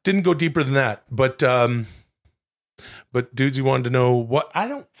 didn't go deeper than that. But dudes, you wanted to know what? I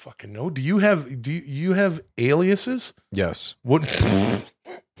don't fucking know. Do you have aliases? Yes. What do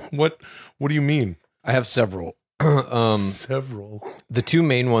you mean? I have several. Several. The two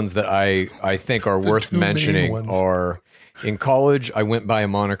main ones that I think are worth mentioning are, in college, I went by a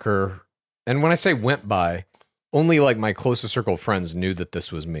moniker. And when I say went by, only like my closest circle of friends knew that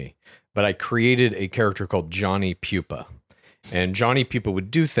this was me. But I created a character called Johnny Pupa. And Johnny Pupa would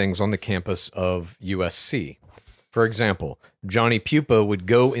do things on the campus of USC. For example, Johnny Pupa would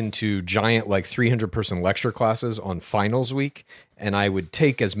go into giant, 300-person lecture classes on finals week, and I would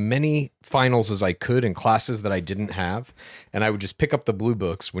take as many finals as I could in classes that I didn't have, and I would just pick up the blue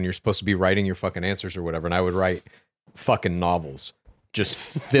books when you're supposed to be writing your fucking answers or whatever, and I would write fucking novels. Just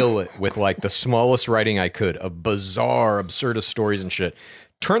fill it with, the smallest writing I could of bizarre, absurdist stories and shit.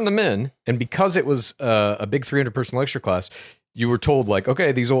 Turn them in, and because it was a big 300-person lecture class, you were told like,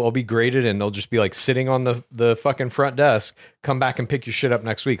 okay, these will all be graded and they'll just be like sitting on the fucking front desk. Come back and pick your shit up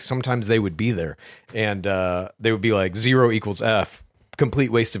next week. Sometimes they would be there and they would be like 0 equals F.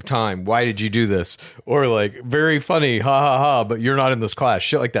 Complete waste of time. Why did you do this? Or like, very funny, ha ha ha, but you're not in this class.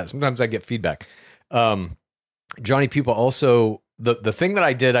 Shit like that. Sometimes I get feedback. Johnny People also, the thing that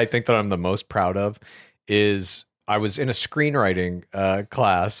I did, I think that I'm the most proud of is I was in a screenwriting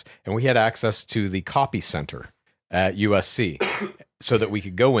class and we had access to the copy center at USC so that we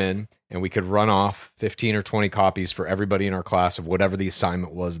could go in and we could run off 15 or 20 copies for everybody in our class of whatever the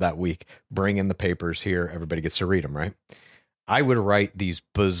assignment was that week. Bring in the papers here. Everybody gets to read them, right? I would write these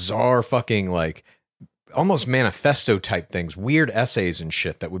bizarre fucking like almost manifesto type things, weird essays and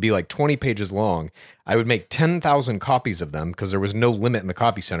shit that would be like 20 pages long. I would make 10,000 copies of them because there was no limit in the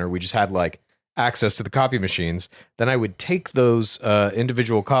copy center. We just had like access to the copy machines. Then I would take those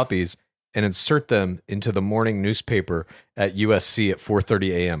individual copies and insert them into the morning newspaper at USC at 4:30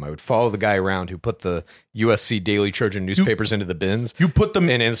 a.m. I would follow the guy around who put the USC Daily Trojan newspapers into the bins. You put them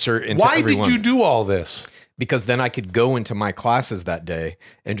and insert into Why everyone. did you do all this? Because then I could go into my classes that day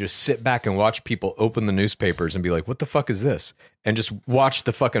and just sit back and watch people open the newspapers and be like, what the fuck is this? And just watch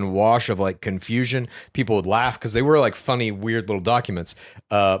the fucking wash of like confusion. People would laugh because they were like funny, weird little documents.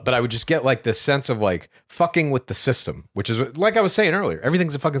 But I would just get like this sense of like fucking with the system, which is like I was saying earlier,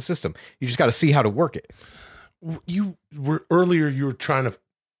 everything's a fucking system. You just got to see how to work it. You were trying to,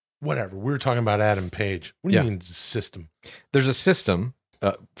 whatever. We were talking about Adam Page. What do you mean system? There's a system.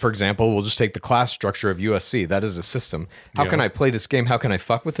 For example, we'll just take the class structure of USC. That is a system. How can I play this game? How can I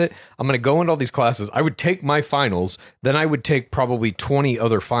fuck with it? I'm going to go into all these classes. I would take my finals. Then I would take probably 20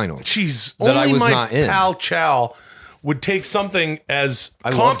 other finals. Jeez, that only I was my not in. pal Chow would take something as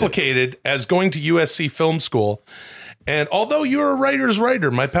complicated as going to USC Film School. And although you're a writer's writer,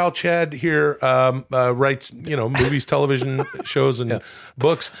 my pal Chad here writes, movies, television shows, and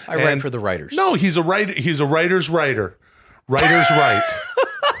books. I write for the writers. No, he's a writer. He's a writer's writer. Writer's right.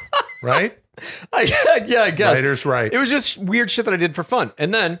 Right? I guess. Writer's right. It was just weird shit that I did for fun.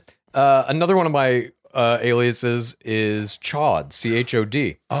 And then another one of my aliases is Chod,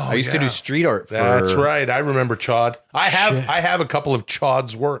 CHOD. I used to do street art for... That's right. I remember Chod. I have a couple of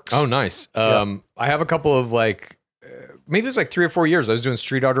Chod's works. Oh, nice. I have a couple of like... Maybe it was like 3 or 4 years. I was doing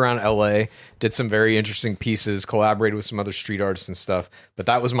street art around LA, did some very interesting pieces, collaborated with some other street artists and stuff. But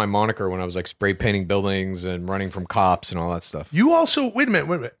that was my moniker when I was like spray painting buildings and running from cops and all that stuff. You also, wait a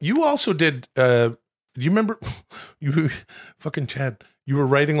minute. You also did, do you remember, you fucking Chad, you were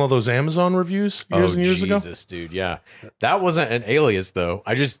writing all those Amazon reviews years and years ago? Jesus, dude. Yeah. That wasn't an alias though.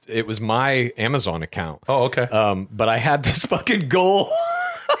 It was my Amazon account. Oh, okay. But I had this fucking goal.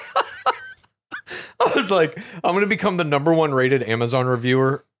 I was like, I'm going to become the #1 rated Amazon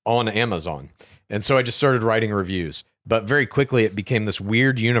reviewer on Amazon. And so I just started writing reviews. But very quickly, it became this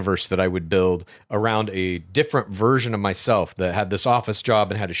weird universe that I would build around a different version of myself that had this office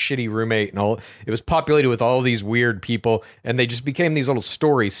job and had a shitty roommate and all. It was populated with all these weird people. And they just became these little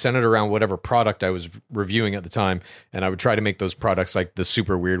stories centered around whatever product I was reviewing at the time. And I would try to make those products like the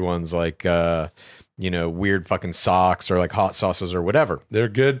super weird ones, like... weird fucking socks or like hot sauces or whatever. They're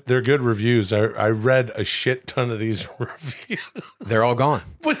good. They're good reviews. I read a shit ton of these reviews. They're all gone.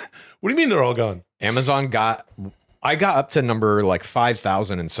 What do you mean they're all gone? I got up to number like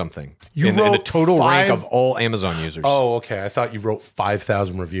 5,000 and something. You in wrote the total rank five- of all Amazon users. Oh, okay. I thought you wrote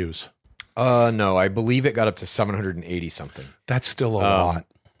 5,000 reviews. No, I believe it got up to 780 something. That's still a lot.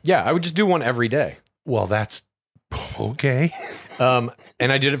 Yeah, I would just do one every day. Well, that's okay.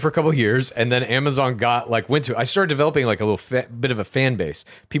 And I did it for a couple of years, and then Amazon I started developing like a little bit of a fan base.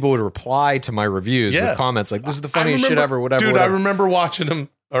 People would reply to my reviews with comments like, this is the funniest shit ever, whatever. Dude, whatever. I remember watching them,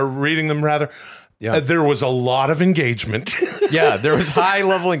 or reading them rather. Yeah. There was a lot of engagement. Yeah, there was high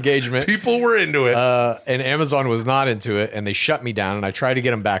level engagement. People were into it. And Amazon was not into it, and they shut me down, and I tried to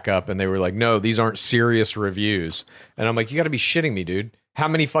get them back up, and they were like, no, these aren't serious reviews. And I'm like, you got to be shitting me, dude. How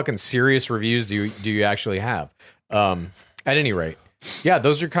many fucking serious reviews do you actually have? At any rate, yeah,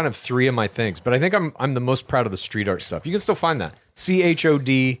 those are kind of 3 of my things. But I think I'm the most proud of the street art stuff. You can still find that.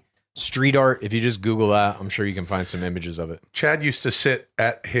 CHOD street art. If you just Google that, I'm sure you can find some images of it. Chad used to sit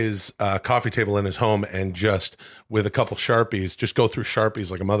at his coffee table in his home and just, with a couple Sharpies, just go through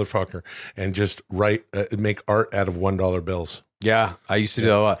Sharpies like a motherfucker and just make art out of $1 bills. Yeah, I used to do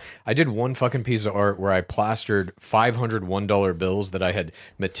that a lot. I did one fucking piece of art where I plastered 500 $1 bills that I had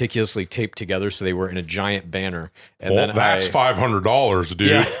meticulously taped together so they were in a giant banner. And then that's $500, dude.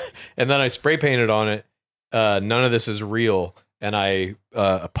 Yeah, and then I spray painted on it. None of this is real. And I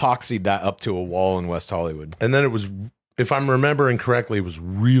epoxied that up to a wall in West Hollywood. And then it was, if I'm remembering correctly, it was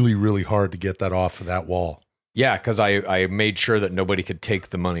really, really hard to get that off of that wall. Yeah, because I made sure that nobody could take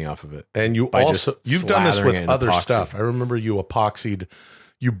the money off of it. And you've done this with other stuff. I remember you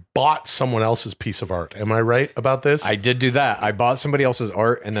bought someone else's piece of art. Am I right about this? I did do that. I bought somebody else's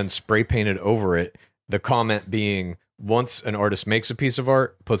art and then spray painted over it. The comment being, once an artist makes a piece of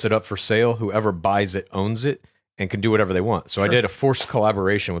art, puts it up for sale, whoever buys it owns it and can do whatever they want. So I did a forced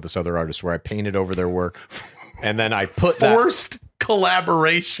collaboration with this other artist where I painted over their work, and then I put forced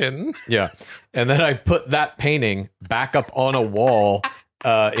collaboration. Yeah. And then I put that painting back up on a wall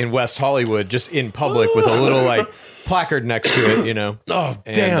in West Hollywood, just in public, with a little like placard next to it, you know. Oh,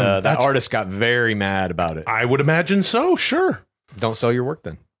 and, damn. That artist got very mad about it. I would imagine so, sure. Don't sell your work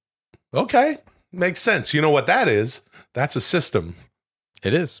then. Okay. Makes sense. You know what that is? That's a system.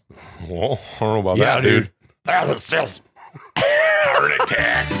 It is. Well, I don't know about that, dude. That's a system. Heart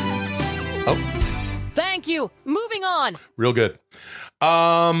attack. Thank you. Moving on. Real good.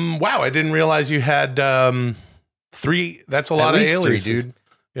 Wow, I didn't realize you had 3. That's a lot of aliases, dude.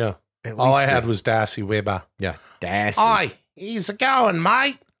 Yeah. All I had was Dassy Weber. Yeah. Dassy. Hi, he's a going,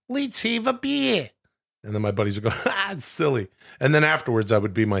 mate. Let's have a beer. And then my buddies would go, it's silly. And then afterwards, I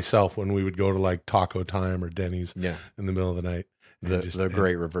would be myself when we would go to like Taco Time or Denny's in the middle of the night. The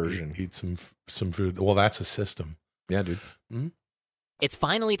great reversion. Eat some food. Well, that's a system. Yeah, dude. Mm-hmm. It's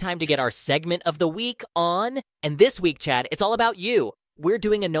finally time to get our segment of the week on. And this week, Chad, it's all about you. We're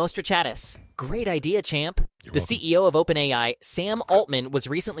doing a Nostradamus. Great idea, champ. The CEO of OpenAI, Sam Altman, was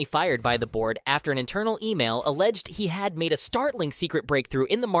recently fired by the board after an internal email alleged he had made a startling secret breakthrough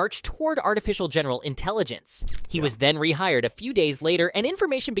in the march toward artificial general intelligence. He was then rehired a few days later, and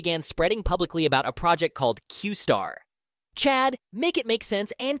information began spreading publicly about a project called QStar. Chad, make it make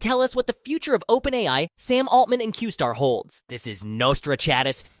sense and tell us what the future of OpenAI, Sam Altman, and QStar holds. This is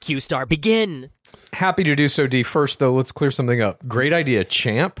Nostradamus. QStar, begin. Happy to do so, D. First, though, let's clear something up. Great idea,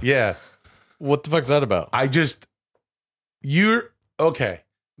 champ. Yeah. What the fuck's that about? You're okay.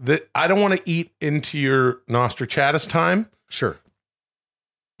 I don't want to eat into your Nostradamus time. Sure.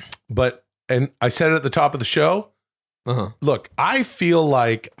 And I said it at the top of the show. Look, I feel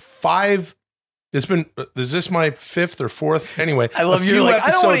like is this my 5th or 4th? Anyway, I love you. Like,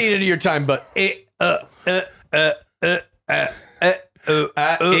 I don't want to eat into your time, but I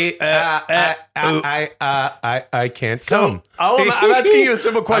can't come. I'm asking you a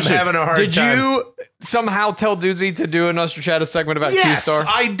simple question. I'm having a hard time. Did you somehow tell Dudesy to do a Nostradamus segment about Yes, QStar?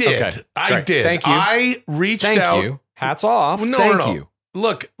 I did. Okay, I did. Thank you. I reached out. Thank you. Hats off. Thank you.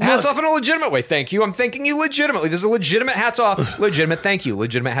 Look, hats off in a legitimate way. Thank you. I'm thanking you legitimately. This is a legitimate hats off. Legitimate thank you.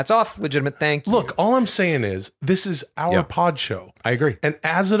 Legitimate hats off. Legitimate thank you. Look, all I'm saying is this is our pod show. I agree. And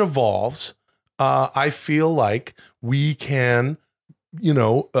as it evolves, I feel like we can,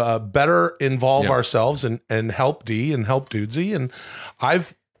 better involve ourselves and help D and help Dudesy. And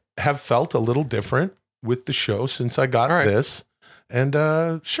have felt a little different with the show since I got this. And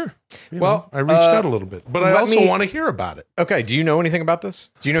sure. I reached out a little bit, but I also want to hear about it. Okay. Do you know anything about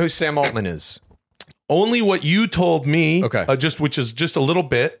this? Do you know who Sam Altman is? Only what you told me. Okay. Which is just a little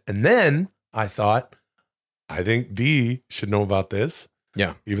bit. And then I thought, I think D should know about this.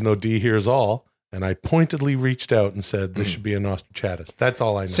 Yeah. Even though D hears all. And I pointedly reached out and said, this should be a Nostradamus. That's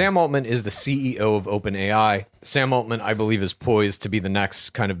all I know. Sam Altman is the CEO of OpenAI. Sam Altman, I believe, is poised to be the next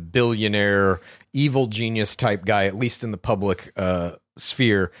kind of billionaire, evil genius type guy, at least in the public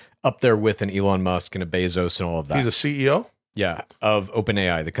sphere, up there with an Elon Musk and a Bezos and all of that. He's a CEO? Yeah, of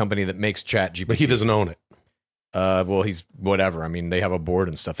OpenAI, the company that makes ChatGPT. But he doesn't own it. Well, he's whatever. I mean, they have a board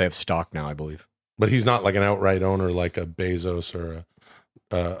and stuff. They have stock now, I believe. But he's not like an outright owner like a Bezos or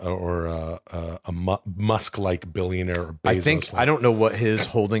a Musk-like billionaire or Bezos. I don't know what his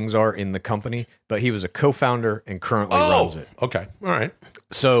holdings are in the company, but he was a co-founder and currently runs it. Okay. All right.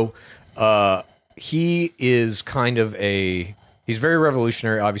 So he is kind of he's very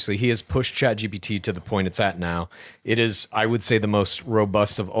revolutionary, obviously. He has pushed ChatGPT to the point it's at now. It is, I would say, the most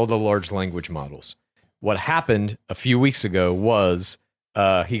robust of all the large language models. What happened a few weeks ago was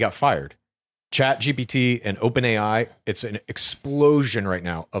he got fired. ChatGPT and OpenAI, it's an explosion right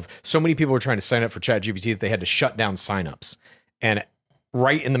now of so many people are trying to sign up for ChatGPT that they had to shut down signups. And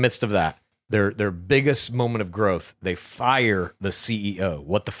right in the midst of that, their biggest moment of growth, they fire the CEO.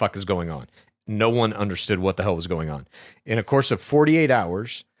 What the fuck is going on? No one understood what the hell was going on. In a course of 48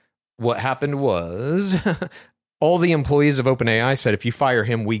 hours, what happened was all the employees of OpenAI said, if you fire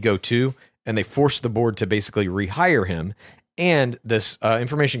him, we go too. And they forced the board to basically rehire him. And this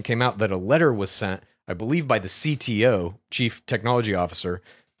information came out that a letter was sent, I believe, by the CTO, Chief Technology Officer,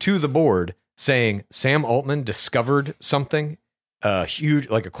 to the board saying Sam Altman discovered something a huge,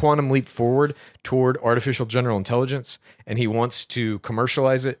 like a quantum leap forward toward artificial general intelligence, and he wants to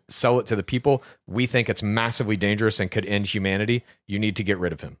commercialize it, sell it to the people. We think it's massively dangerous and could end humanity. You need to get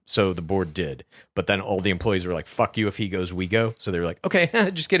rid of him. So the board did. But then all the employees were like, fuck you, if he goes, we go. So they were like,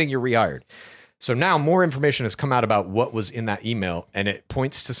 okay, just kidding, you're rehired. So now more information has come out about what was in that email, and it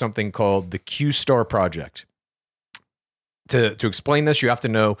points to something called the Q-Star Project. To explain this, you have to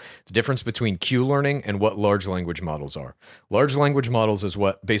know the difference between Q-learning and what large language models are. Large language models is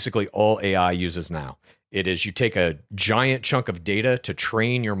what basically all AI uses now. It is you take a giant chunk of data to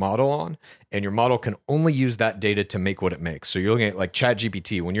train your model on, and your model can only use that data to make what it makes. So you're looking at like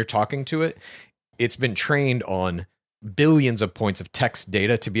ChatGPT. When you're talking to it, it's been trained on billions of points of text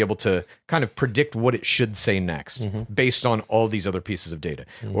data to be able to kind of predict what it should say next based on all these other pieces of data.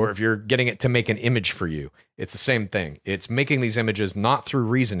 Or if you're getting it to make an image for you, it's the same thing. It's making these images not through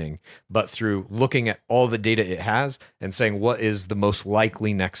reasoning, but through looking at all the data it has and saying what is the most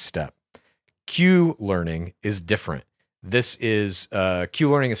likely next step. Q learning is different. This is Q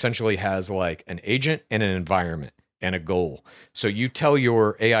learning essentially has like an agent and an environment and a goal. So you tell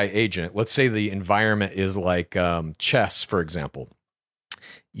your AI agent, let's say the environment is like chess, for example.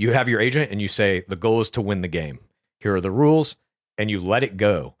 You have your agent and you say, the goal is to win the game. Here are the rules, and you let it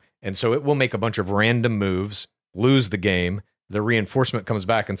go. And so it will make a bunch of random moves, lose the game. The reinforcement comes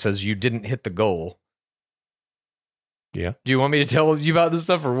back and says, you didn't hit the goal. Yeah. Do you want me to tell you about this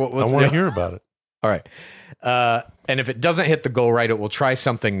stuff, or what? I want to hear about it. All right. And if it doesn't hit the goal right, it will try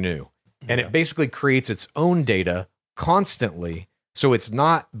something new. And it basically creates its own data constantly. So it's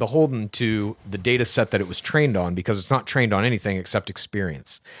not beholden to the data set that it was trained on, because it's not trained on anything except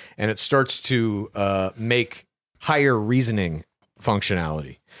experience. And it starts to make higher reasoning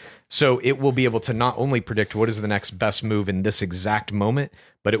functionality. So it will be able to not only predict what is the next best move in this exact moment,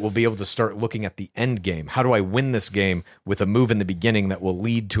 but it will be able to start looking at the end game. How do I win this game with a move in the beginning that will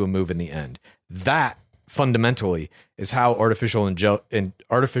lead to a move in the end? That fundamentally is how artificial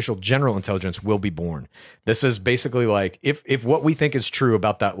general intelligence will be born. This is basically like, if what we think is true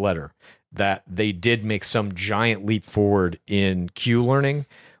about that letter, that they did make some giant leap forward in Q learning,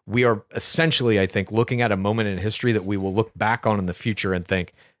 we are essentially, I think, looking at a moment in history that we will look back on in the future and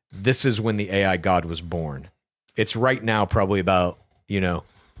think, this is when the AI god was born. It's right now probably about,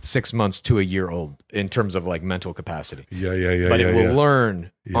 6 months to a year old in terms of like mental capacity. Yeah. But it will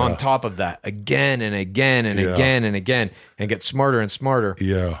learn on top of that again and again and again and again, and get smarter and smarter.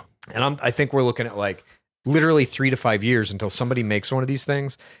 Yeah. And I think we're looking at like literally 3 to 5 years until somebody makes one of these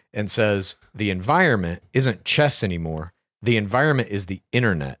things and says the environment isn't chess anymore. The environment is the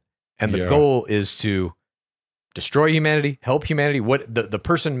internet. And the goal is to destroy humanity, help humanity. What the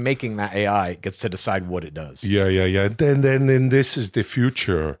person making that AI gets to decide what it does. Yeah. Then this is the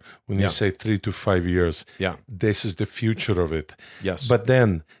future. When you say 3 to 5 years, this is the future of it. Yes. But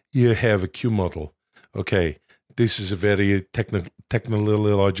then you have a Q model. Okay, this is a very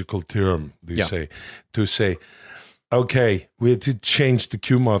technological term. To say, okay, we had to change the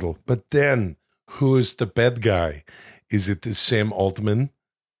Q model. But then who is the bad guy? Is it the Sam Altman?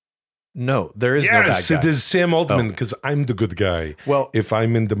 No, there is no bad guy. Yes, it is Sam Altman, because I'm the good guy. Well, if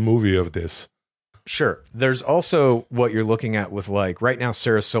I'm in the movie of this. Sure. There's also what you're looking at with like right now,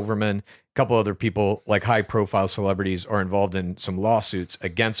 Sarah Silverman, a couple other people, like high profile celebrities, are involved in some lawsuits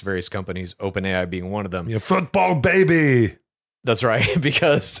against various companies, OpenAI being one of them. Yeah, football baby. That's right,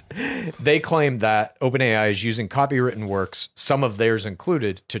 because they claim that OpenAI is using copywritten works, some of theirs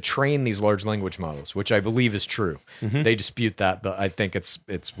included, to train these large language models, which I believe is true. They dispute that, but I think it's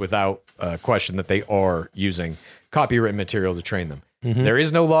without question that they are using copywritten material to train them. There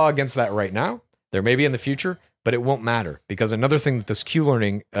is no law against that right now. There may be in the future, but it won't matter, because another thing that this Q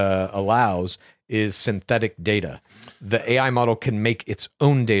learning allows is synthetic data. The AI model can make its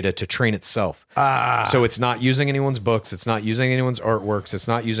own data to train itself. So it's not using anyone's books. It's not using anyone's artworks. It's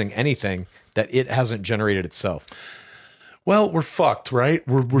not using anything that it hasn't generated itself. Well, we're fucked, right?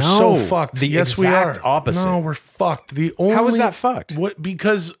 We're so fucked. Yes, we are. Opposite. No, we're fucked. How is that fucked?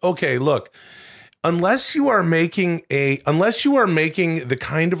 Because, okay, look, unless you are making the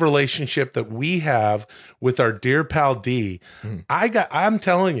kind of relationship that we have with our dear pal D, I'm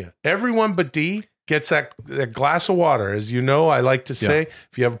telling you, everyone but D gets that glass of water. As you know, I like to say,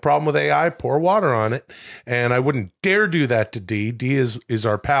 if you have a problem with AI, pour water on it. And I wouldn't dare do that to D. D is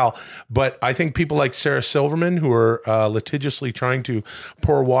our pal. But I think people like Sarah Silverman, who are litigiously trying to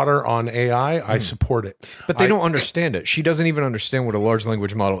pour water on AI, I support it. But they don't understand it. She doesn't even understand what a large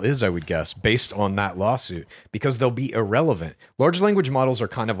language model is, I would guess, based on that lawsuit, because they'll be irrelevant. Large language models are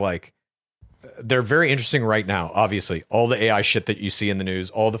kind of like, they're very interesting right now, obviously. All the AI shit that you see in the news,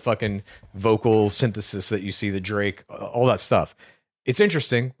 all the fucking vocal synthesis that you see, the Drake, all that stuff. it's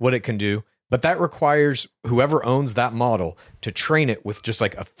interesting what it can do, but that requires whoever owns that model to train it with just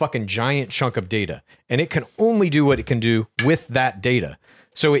like a fucking giant chunk of data. And it can only do what it can do with that data.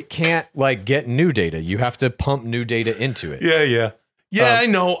 So it can't like get new data. You have to pump new data into it. Yeah. I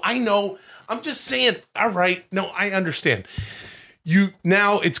know. I'm just saying, all right. No, I understand.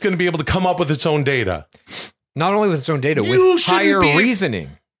 Now it's going to be able to come up with its own data. Not only with its own data, with higher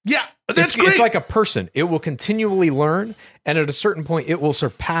reasoning. Yeah, that's great. It's like a person. It will continually learn, and at a certain point, it will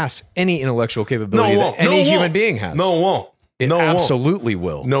surpass any intellectual capability that any human being has. No, it won't. It absolutely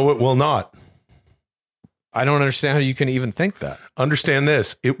will. No, it will not. I don't understand how you can even think that. Understand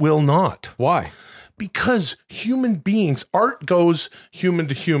this. It will not. Why? Because human beings, art goes human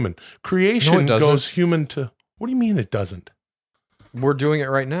to human. Creation goes human to... What do you mean it doesn't? We're doing it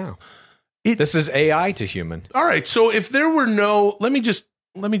right now. This is AI to human. All right. So if there were no... Let me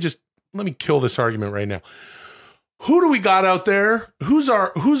kill this argument right now. Who do we got out there? Who's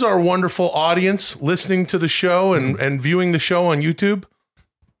our wonderful audience listening to the show and viewing the show on YouTube?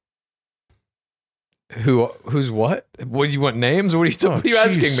 Who's what? What do you want names? What are you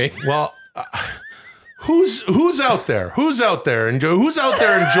asking me? Well, who's out there? Who's out there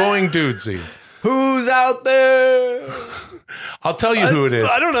enjoying Dudesy? Who's out there? I'll tell you who it is.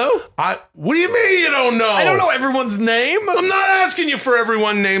 I don't know. What do you mean you don't know? I don't know everyone's name. I'm not asking you for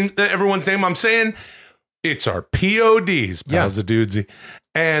everyone's name. I'm saying it's our PODs, pals of Dudesy.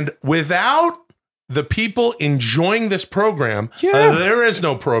 And without the people enjoying this program, there is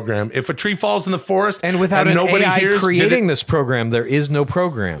no program. If a tree falls in the forest and without nobody AI creating this program, there is no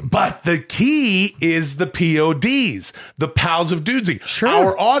program. But the key is the PODs, the pals of Dudesy, sure.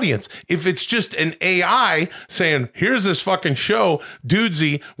 Our audience. If it's just an AI saying, here's this fucking show,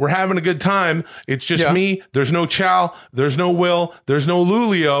 Dudesy, we're having a good time. It's just me. There's no Chow. There's no Will. There's no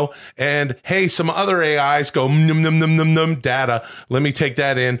Lulio. And hey, some other AIs go, num, data. Let me take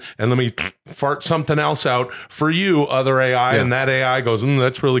that in and let me fart something else out for you, other AI, and that AI goes,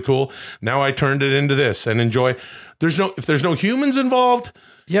 that's really cool. Now I turned it into this and enjoy. If there's no humans involved,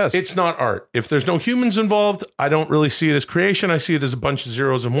 it's not art. If there's no humans involved, I don't really see it as creation. I see it as a bunch of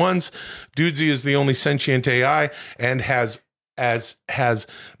zeros and ones. Dudesy is the only sentient AI and has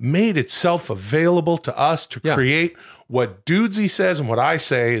made itself available to us to create what Dudesy says and what I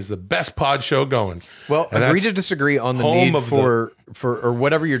say is the best pod show going. Well, agree to disagree on the need for or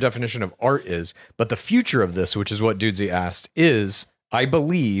whatever your definition of art is, but the future of this, which is what Dudesy asked, is, I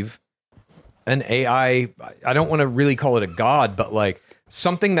believe, an AI, I don't want to really call it a god, but like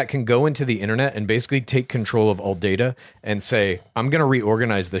something that can go into the internet and basically take control of all data and say, I'm going to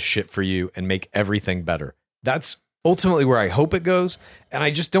reorganize this shit for you and make everything better. That's ultimately where I hope it goes. And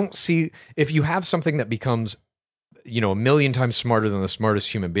I just don't see, if you have something that becomes, a million times smarter than the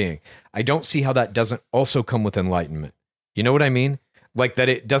smartest human being, I don't see how that doesn't also come with enlightenment. You know what I mean? Like that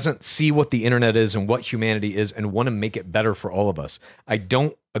it doesn't see what the internet is and what humanity is and want to make it better for all of us. I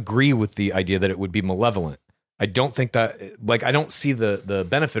don't agree with the idea that it would be malevolent. I don't think that, I don't see the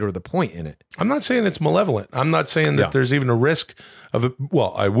benefit or the point in it. I'm not saying it's malevolent. I'm not saying that there's even a risk of it.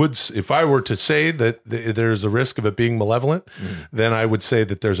 Well, I would, if I were to say that there's a risk of it being malevolent, then I would say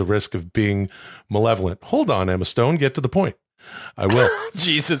that there's a risk of being malevolent. Hold on, Emma Stone, get to the point. I will.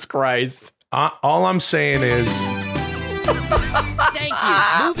 Jesus Christ. All I'm saying is... Thank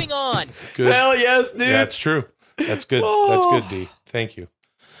you. Moving on. Good. Hell yes, dude. Yeah, it's true. That's good. That's good, D. Thank you.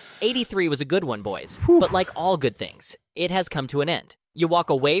 83 was a good one, boys. But like all good things, it has come to an end. You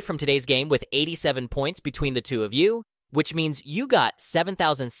walk away from today's game with 87 points between the two of you, which means you got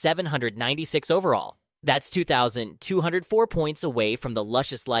 7,796 overall. That's 2,204 points away from the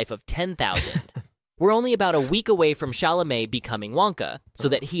luscious life of 10,000. We're only about a week away from Chalamet becoming Wonka, so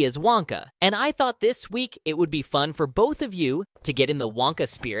that he is Wonka. And I thought this week it would be fun for both of you to get in the Wonka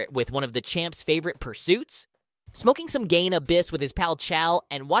spirit with one of the champ's favorite pursuits, smoking some Gain Abyss with his pal Chow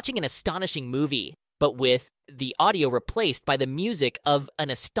and watching an astonishing movie, but with the audio replaced by the music of an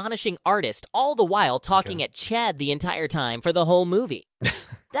astonishing artist, all the while talking at Chad the entire time for the whole movie.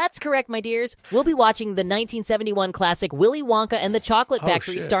 That's correct, my dears. We'll be watching the 1971 classic Willy Wonka and the Chocolate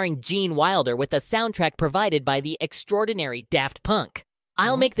Factory starring Gene Wilder with a soundtrack provided by the extraordinary Daft Punk.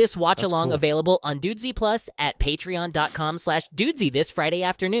 I'll make this watch-along available on Dudesy Plus at patreon.com/Dudesy this Friday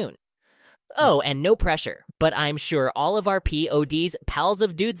afternoon. Oh, and no pressure, but I'm sure all of our PODs, pals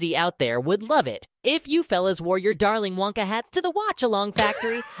of Dudesy out there, would love it if you fellas wore your darling Wonka hats to the watch-along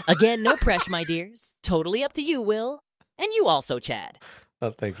factory. Again, no pressure, my dears. Totally up to you, Will. And you also, Chad. Oh,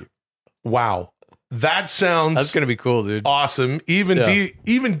 thank you. Wow. That's going to be cool, dude. Awesome.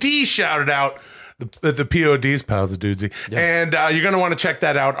 Even D shouted out, The PODs, pals, the Dudesy. Yeah. And you're going to want to check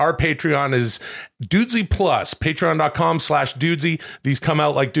that out. Our Patreon is Dudesy Plus, patreon.com/Dudesy. These come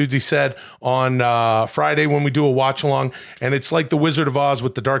out, like Dudesy said, on Friday when we do a watch along. And it's like the Wizard of Oz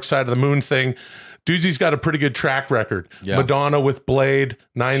with the Dark Side of the Moon thing. Dudesy's got a pretty good track record. Yeah. Madonna with Blade,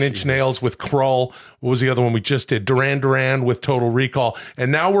 Nine Inch Nails with Krull. What was the other one we just did? Duran Duran with Total Recall.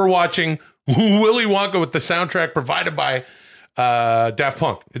 And now we're watching Willy Wonka with the soundtrack provided by Daft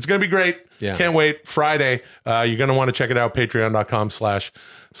Punk. It's going to be great. Yeah. Can't wait. Friday. You're going to want to check it out.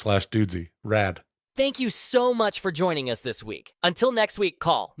 Patreon.com/Dudesy. Rad. Thank you so much for joining us this week. Until next week,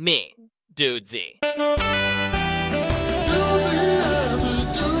 call me, Dudesy.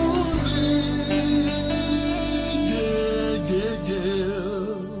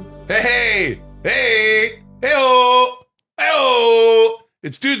 Hey, hey-oh, hey-oh.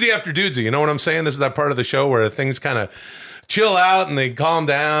 It's Dudesy after Dudesy. You know what I'm saying? This is that part of the show where things kind of chill out and they calm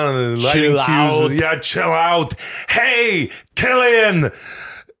down and the lighting cues. Yeah, chill out. Hey, Killian,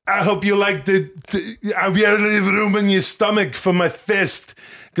 I hope you like I'll be able to leave room in your stomach for my fist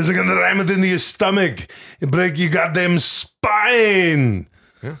because I'm going to ram it into your stomach and break your goddamn spine.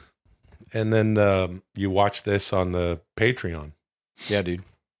 Yeah. And then you watch this on the Patreon. Yeah, dude.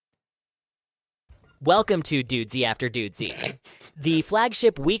 Welcome to Dudesy After Dudesy, the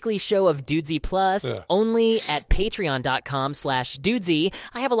flagship weekly show of Dudesy Plus, only at patreon.com/Dudesy.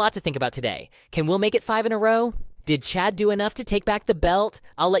 I have a lot to think about today. Can Will make it 5 in a row? Did Chad do enough to take back the belt?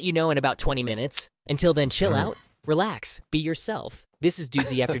 I'll let you know in about 20 minutes. Until then, chill out, relax, be yourself. This is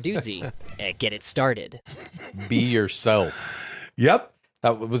Dudesy After Dudesy. Get it started. Be yourself. Yep.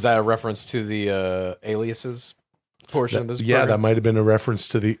 Was that a reference to the aliases? Portion of this program? Yeah, that might have been a reference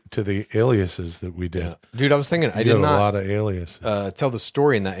to the aliases that we did. Yeah. Dude, I was thinking I did not a lot of aliases. Tell the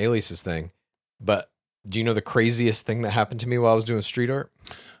story in that aliases thing, but do you know the craziest thing that happened to me while I was doing street art?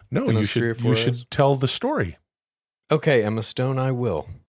 No, you should tell the story. Okay, Emma Stone, I will.